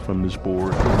something from this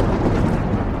board.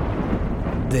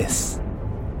 This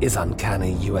is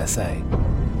Uncanny USA.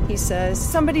 He says,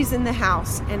 somebody's in the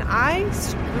house, and I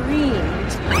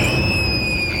screamed.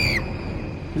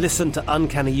 Listen to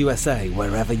Uncanny USA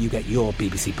wherever you get your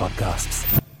BBC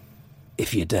podcasts,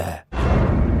 if you dare.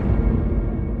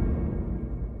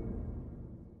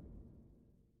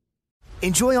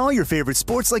 Enjoy all your favorite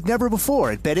sports like never before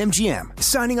at BetMGM.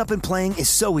 Signing up and playing is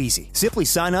so easy. Simply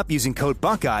sign up using code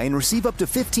Buckeye and receive up to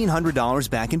 $1,500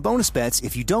 back in bonus bets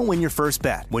if you don't win your first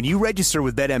bet. When you register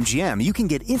with BetMGM, you can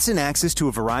get instant access to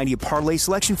a variety of parlay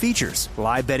selection features,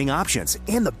 live betting options,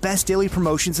 and the best daily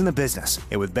promotions in the business.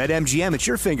 And with BetMGM at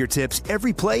your fingertips,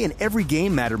 every play and every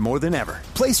game matter more than ever.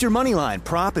 Place your moneyline,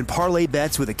 prop, and parlay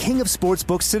bets with the king of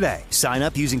sportsbooks today. Sign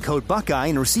up using code Buckeye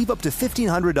and receive up to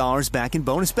 $1,500 back in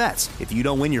bonus bets if you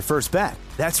don't win your first bet.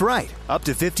 That's right, up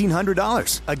to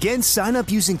 $1,500. Again, sign up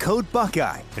using code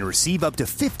Buckeye and receive up to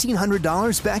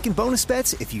 $1,500 back in bonus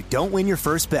bets if you don't win your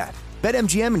first bet.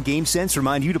 BetMGM and GameSense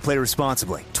remind you to play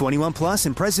responsibly. 21 plus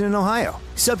and present in Ohio.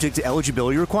 Subject to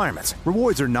eligibility requirements.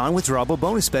 Rewards are non-withdrawable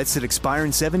bonus bets that expire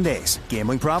in 7 days.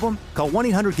 Gambling problem? Call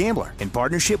 1-800-GAMBLER in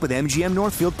partnership with MGM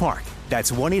Northfield Park.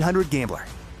 That's 1-800-GAMBLER.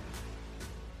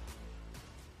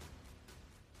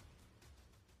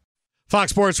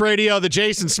 Fox Sports Radio, the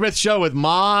Jason Smith Show with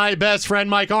my best friend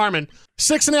Mike Harmon.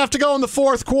 6.5 to go in the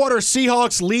fourth quarter.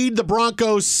 Seahawks lead the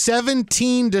Broncos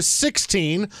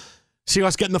 17-16.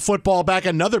 Seahawks getting the football back.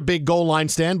 Another big goal line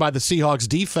stand by the Seahawks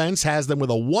defense has them with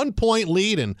a 1-point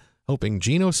lead and hoping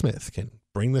Geno Smith can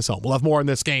bring this home. We'll have more in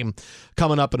this game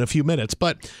coming up in a few minutes.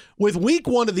 But with week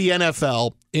 1 of the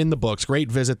NFL in the books,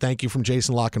 great visit. Thank you from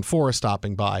Jason La Canfora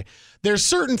stopping by. There's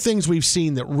certain things we've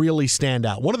seen that really stand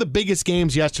out. One of the biggest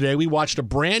games yesterday, we watched a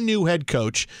brand new head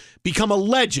coach become a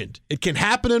legend. It can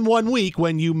happen in 1 week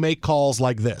when you make calls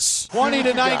like this.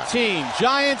 20-19,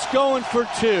 Giants going for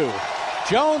 2.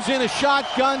 Jones in a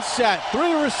shotgun set,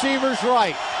 3 receivers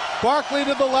right. Barkley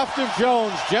to the left of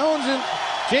Jones.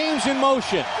 James in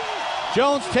motion.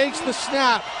 Jones takes the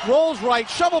snap, rolls right,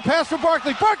 shovel pass for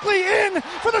Barkley. Barkley in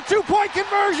for the 2-point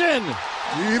conversion.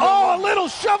 A little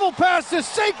shovel pass to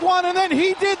Saquon, and then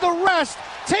he did the rest,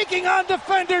 taking on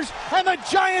defenders, and the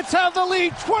Giants have the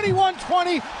lead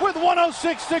 21-20 with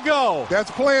 1:06 to go.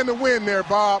 That's playing to win there,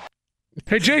 Bob.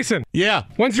 Hey, Jason. Yeah.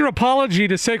 When's your apology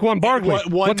to Saquon Barkley?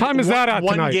 What time is that out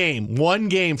tonight? One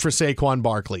game for Saquon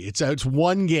Barkley. It's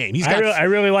one game. I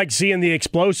really like seeing the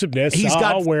explosiveness.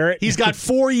 I'll wear it. He's got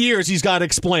 4 years he's got to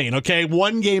explain, okay?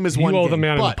 One game is one game. You owe the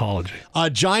man an apology.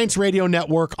 Giants Radio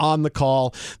Network on the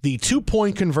call. The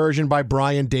 2-point conversion by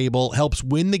Brian Daboll helps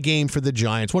win the game for the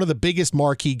Giants. One of the biggest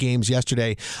marquee games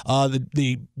yesterday.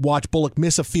 The watch Bullock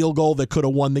miss a field goal that could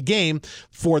have won the game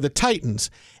for the Titans.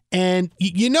 And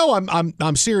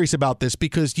I'm serious about this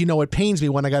because it pains me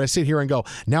when I got to sit here and go,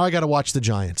 now I got to watch the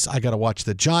Giants. I got to watch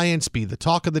the Giants be the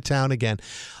talk of the town again.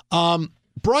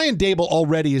 Brian Daboll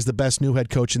already is the best new head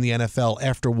coach in the NFL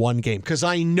after one game because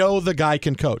I know the guy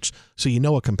can coach. So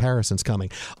a comparison's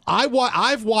coming.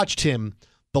 I've watched him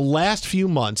the last few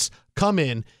months come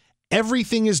in.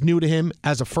 Everything is new to him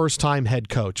as a first-time head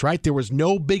coach, right? There was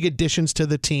no big additions to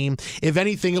the team. If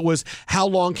anything, it was how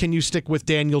long can you stick with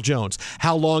Daniel Jones?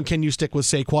 How long can you stick with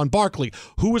Saquon Barkley?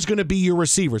 Who is going to be your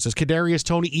receivers? Is Kadarius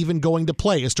Toney even going to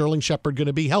play? Is Sterling Shepard going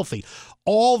to be healthy?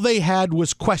 All they had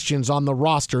was questions on the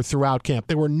roster throughout camp.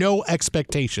 There were no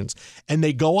expectations. And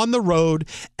they go on the road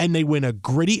and they win a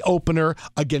gritty opener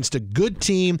against a good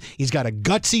team. He's got a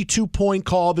gutsy 2-point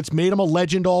call that's made him a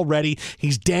legend already.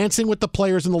 He's dancing with the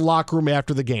players in the locker room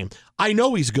after the game. I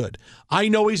know he's good. I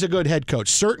know he's a good head coach.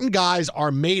 Certain guys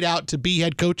are made out to be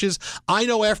head coaches. I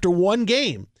know after one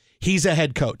game, he's a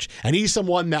head coach, and he's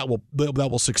someone that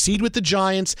will succeed with the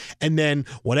Giants, and then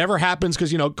whatever happens,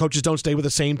 because coaches don't stay with the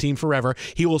same team forever,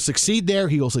 he will succeed there.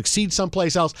 He will succeed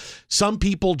someplace else. Some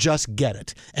people just get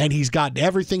it, and he's got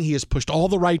everything. He has pushed all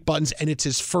the right buttons, and it's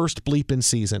his first bleeping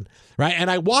season, right? And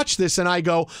I watch this, and I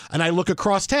go, and I look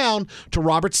across town to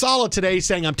Robert Saleh today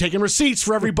saying, I'm taking receipts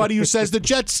for everybody who says the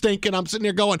Jets stink, and I'm sitting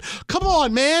there going, come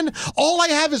on, man. All I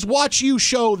have is watch you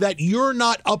show that you're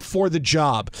not up for the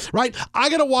job, right?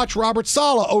 I got to watch Robert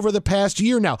Saleh over the past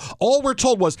year now. All we're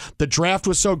told was the draft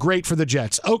was so great for the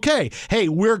Jets. Okay, hey,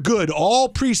 we're good all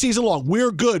preseason long.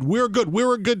 We're good. We're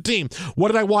a good team. What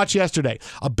did I watch yesterday?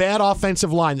 A bad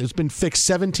offensive line that's been fixed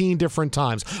 17 different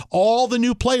times. All the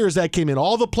new players that came in,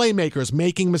 all the playmakers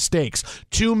making mistakes,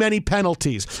 too many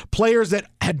penalties, players that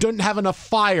didn't have enough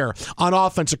fire on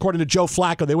offense, according to Joe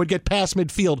Flacco. They would get past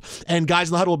midfield, and guys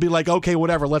in the huddle would be like, okay,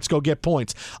 whatever, let's go get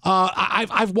points.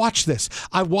 I've watched this.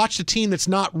 I've watched a team that's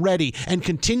not ready and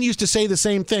continues to say the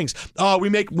same things.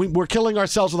 We're killing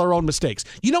ourselves with our own mistakes.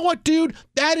 You know what, dude?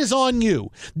 That is on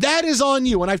you. That is on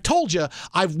you. And I've told you,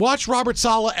 I've watched Robert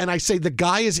Saleh, and I say the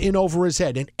guy is in over his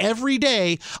head. And every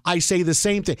day I say the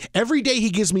same thing. Every day he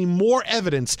gives me more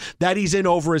evidence that he's in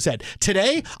over his head.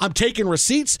 Today, I'm taking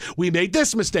receipts. We made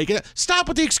this mistake. Stop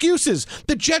with the excuses.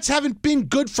 The Jets haven't been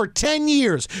good for 10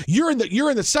 years. You're in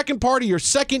the second part of your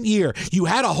second year. You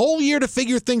had a whole year to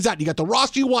figure things out. You got the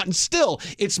roster you want, and still,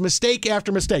 it's mistake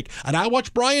after mistake. And I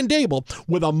watch Brian Daboll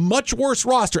with a much worse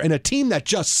roster and a team that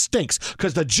just stinks,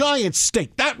 because the Giants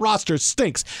stink. That roster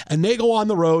stinks. And they go on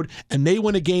the road and they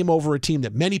win a game over a team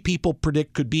that many people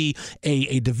predict could be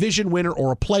a division winner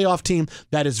or a playoff team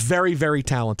that is very, very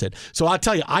talented. So I'll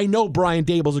tell you, I know Brian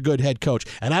Daboll's a good head coach.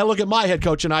 And I look at my head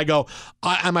coach and I go,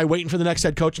 am I waiting for the next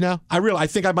head coach now? I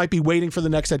think I might be waiting for the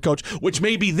next head coach, which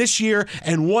may be this year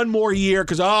and one more year,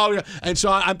 because it's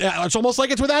almost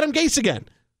like it's with Adam Gase again.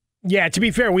 Yeah, to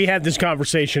be fair, we had this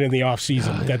conversation in the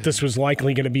offseason that this was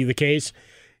likely going to be the case.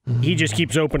 He just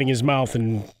keeps opening his mouth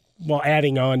and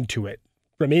adding on to it,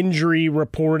 from injury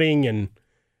reporting and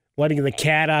letting the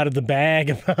cat out of the bag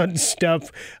about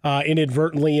stuff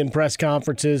inadvertently in press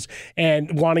conferences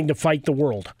and wanting to fight the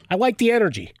world. I like the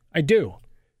energy. I do.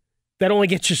 That only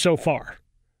gets you so far,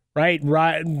 right?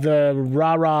 The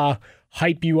rah-rah,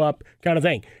 hype you up kind of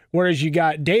thing. Whereas you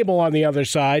got Daboll on the other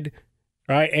side,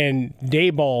 right? And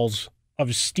Dayball's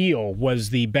of Steel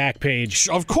was the back page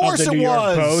of the New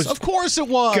York Post. Of course it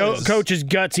was. Coach's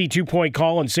gutsy 2-point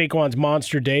call on Saquon's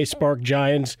monster day sparked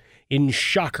Giants in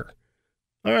shocker.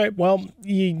 All right, well,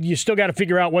 you still got to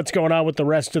figure out what's going on with the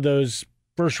rest of those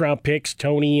first-round picks,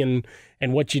 Tony, and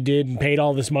what you did and paid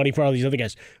all this money for all these other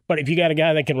guys. But if you got a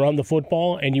guy that can run the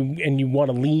football and you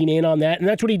want to lean in on that, and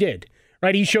that's what he did,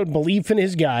 right? He showed belief in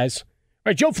his guys.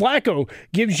 Right, Joe Flacco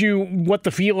gives you what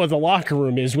the feel of the locker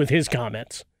room is with his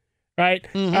comments. Right?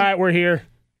 Mm-hmm. All right, we're here.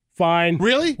 Fine.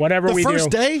 Really? Whatever we do. The first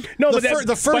day? No,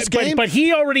 the first game? But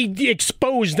he already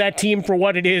exposed that team for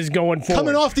what it is going forward.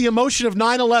 Coming off the emotion of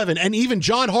 9/11, and even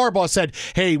John Harbaugh said,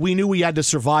 hey, we knew we had to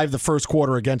survive the first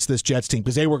quarter against this Jets team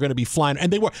because they were going to be flying.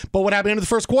 And they were. But what happened in the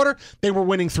first quarter? They were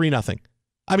winning 3-0.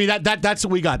 I mean, that's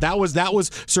what we got. That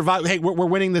was survive. Hey, we're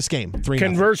winning this game 3-0.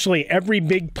 Conversely, every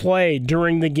big play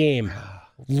during the game,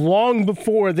 long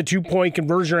before the 2-point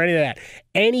conversion or any of that,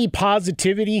 any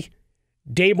positivity,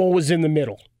 Daboll was in the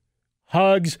middle.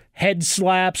 Hugs, head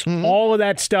slaps, all of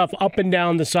that stuff up and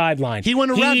down the sideline. He went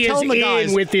around telling the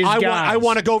guys, with his guys. I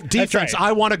want to go defense. Right.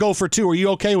 I want to go for 2. Are you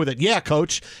okay with it? Yeah,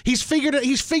 coach. He's figured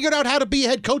out how to be a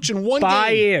head coach in one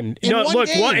Buy game. in.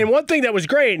 And one thing that was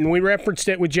great, and we referenced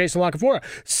it with Jason LaCanfora,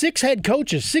 6 head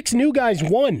coaches, 6 new guys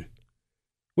won.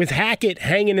 With Hackett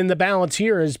hanging in the balance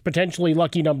here as potentially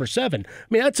lucky number 7. I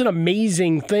mean, that's an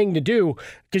amazing thing to do,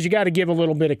 because you got to give a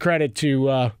little bit of credit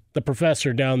to the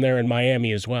professor down there in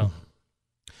Miami as well.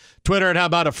 Twitter at How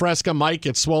About a Fresca, Mike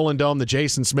at Swollen Dome, the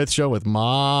Jason Smith Show with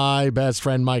my best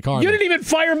friend Mike Harmon. You didn't even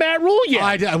fire Matt Rule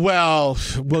yet.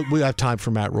 We have time for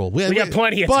Matt Rule. We got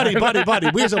plenty of time. Buddy.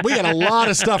 We got a lot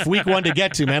of stuff week 1 to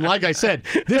get to, man. Like I said,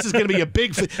 this is going to be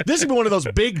this is one of those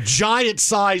big,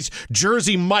 giant-sized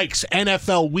Jersey Mike's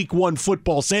NFL week 1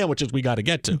 football sandwiches we got to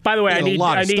get to. By the way, I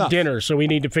need dinner, so we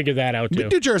need to figure that out, too. We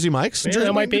do Jersey Mike's. Yeah,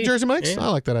 that might be. Jersey Mike's? Yeah. I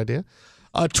like that idea.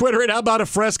 Twitter at How About a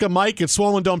Fresca, Mike at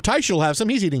Swollen Dome. Tyson will have some.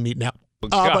 He's eating meat now.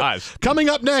 But coming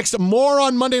up next, more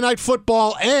on Monday Night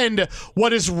Football and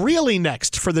what is really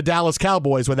next for the Dallas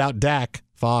Cowboys without Dak.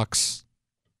 Fox.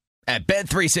 At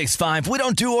Bet365, we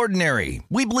don't do ordinary.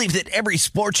 We believe that every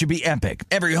sport should be epic.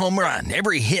 Every home run,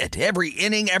 every hit, every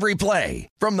inning, every play.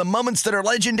 From the moments that are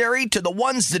legendary to the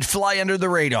ones that fly under the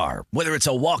radar. Whether it's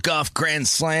a walk-off grand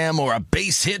slam or a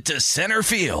base hit to center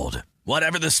field.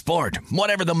 Whatever the sport,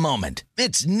 whatever the moment,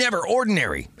 it's never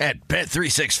ordinary at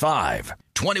Bet365.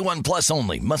 21 plus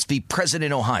only. Must be present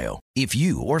in Ohio. If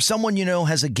you or someone you know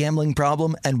has a gambling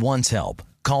problem and wants help,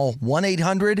 call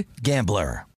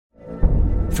 1-800-GAMBLER.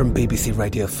 From BBC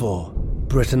Radio 4,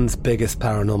 Britain's biggest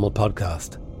paranormal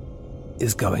podcast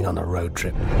is going on a road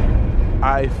trip.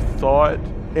 I thought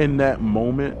in that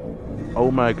moment,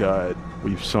 oh my God,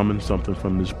 we've summoned something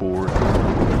from this board.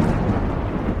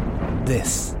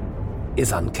 This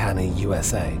is Uncanny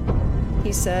USA.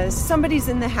 He says, somebody's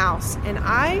in the house, and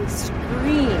I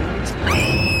screamed.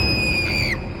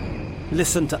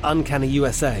 Listen to Uncanny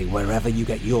USA wherever you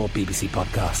get your BBC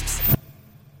podcasts,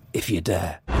 if you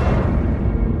dare.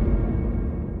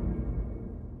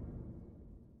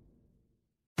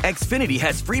 Xfinity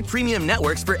has free premium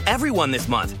networks for everyone this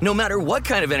month, no matter what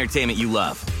kind of entertainment you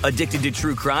love. Addicted to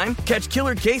true crime? Catch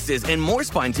killer cases and more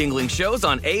spine-tingling shows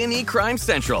on A&E Crime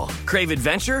Central. Crave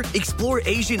adventure? Explore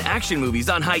Asian action movies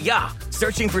on Hi-YAH.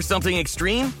 Searching for something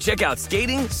extreme? Check out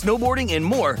skating, snowboarding, and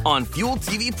more on Fuel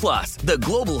TV Plus, the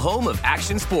global home of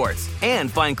action sports.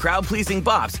 And find crowd-pleasing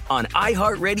bops on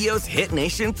iHeartRadio's Hit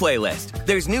Nation playlist.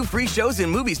 There's new free shows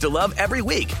and movies to love every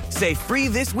week. Say free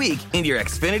this week in your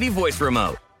Xfinity voice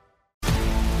remote.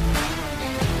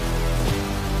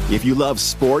 If you love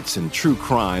sports and true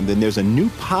crime, then there's a new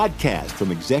podcast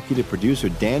from executive producer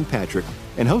Dan Patrick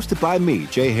and hosted by me,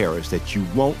 Jay Harris, that you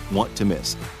won't want to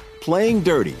miss. Playing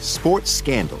Dirty: Sports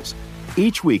Scandals.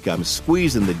 Each week, I'm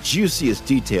squeezing the juiciest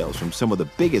details from some of the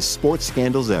biggest sports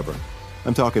scandals ever.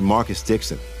 I'm talking Marcus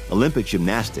Dixon, Olympic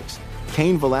gymnastics,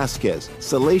 Cain Velasquez,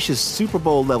 salacious Super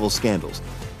Bowl-level scandals.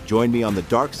 Join me on the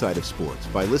dark side of sports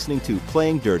by listening to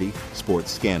Playing Dirty: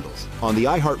 Sports Scandals on the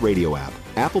iHeartRadio app,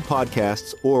 Apple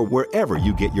Podcasts, or wherever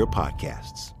you get your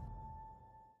podcasts.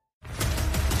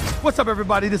 What's up,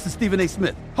 everybody? This is Stephen A.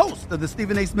 Smith, host of the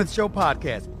Stephen A. Smith Show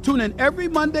podcast. Tune in every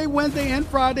Monday, Wednesday, and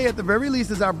Friday at the very least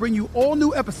as I bring you all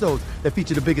new episodes that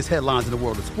feature the biggest headlines in the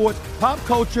world of sports, pop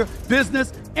culture,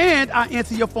 business, and I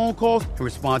answer your phone calls and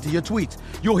respond to your tweets.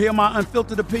 You'll hear my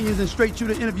unfiltered opinions and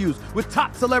straight-shooter interviews with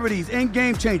top celebrities and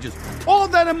game changers. All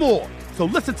that and more. So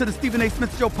listen to the Stephen A.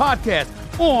 Smith Show podcast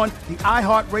on the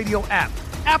iHeartRadio app,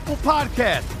 Apple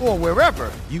Podcasts, or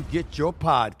wherever you get your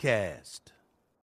podcast.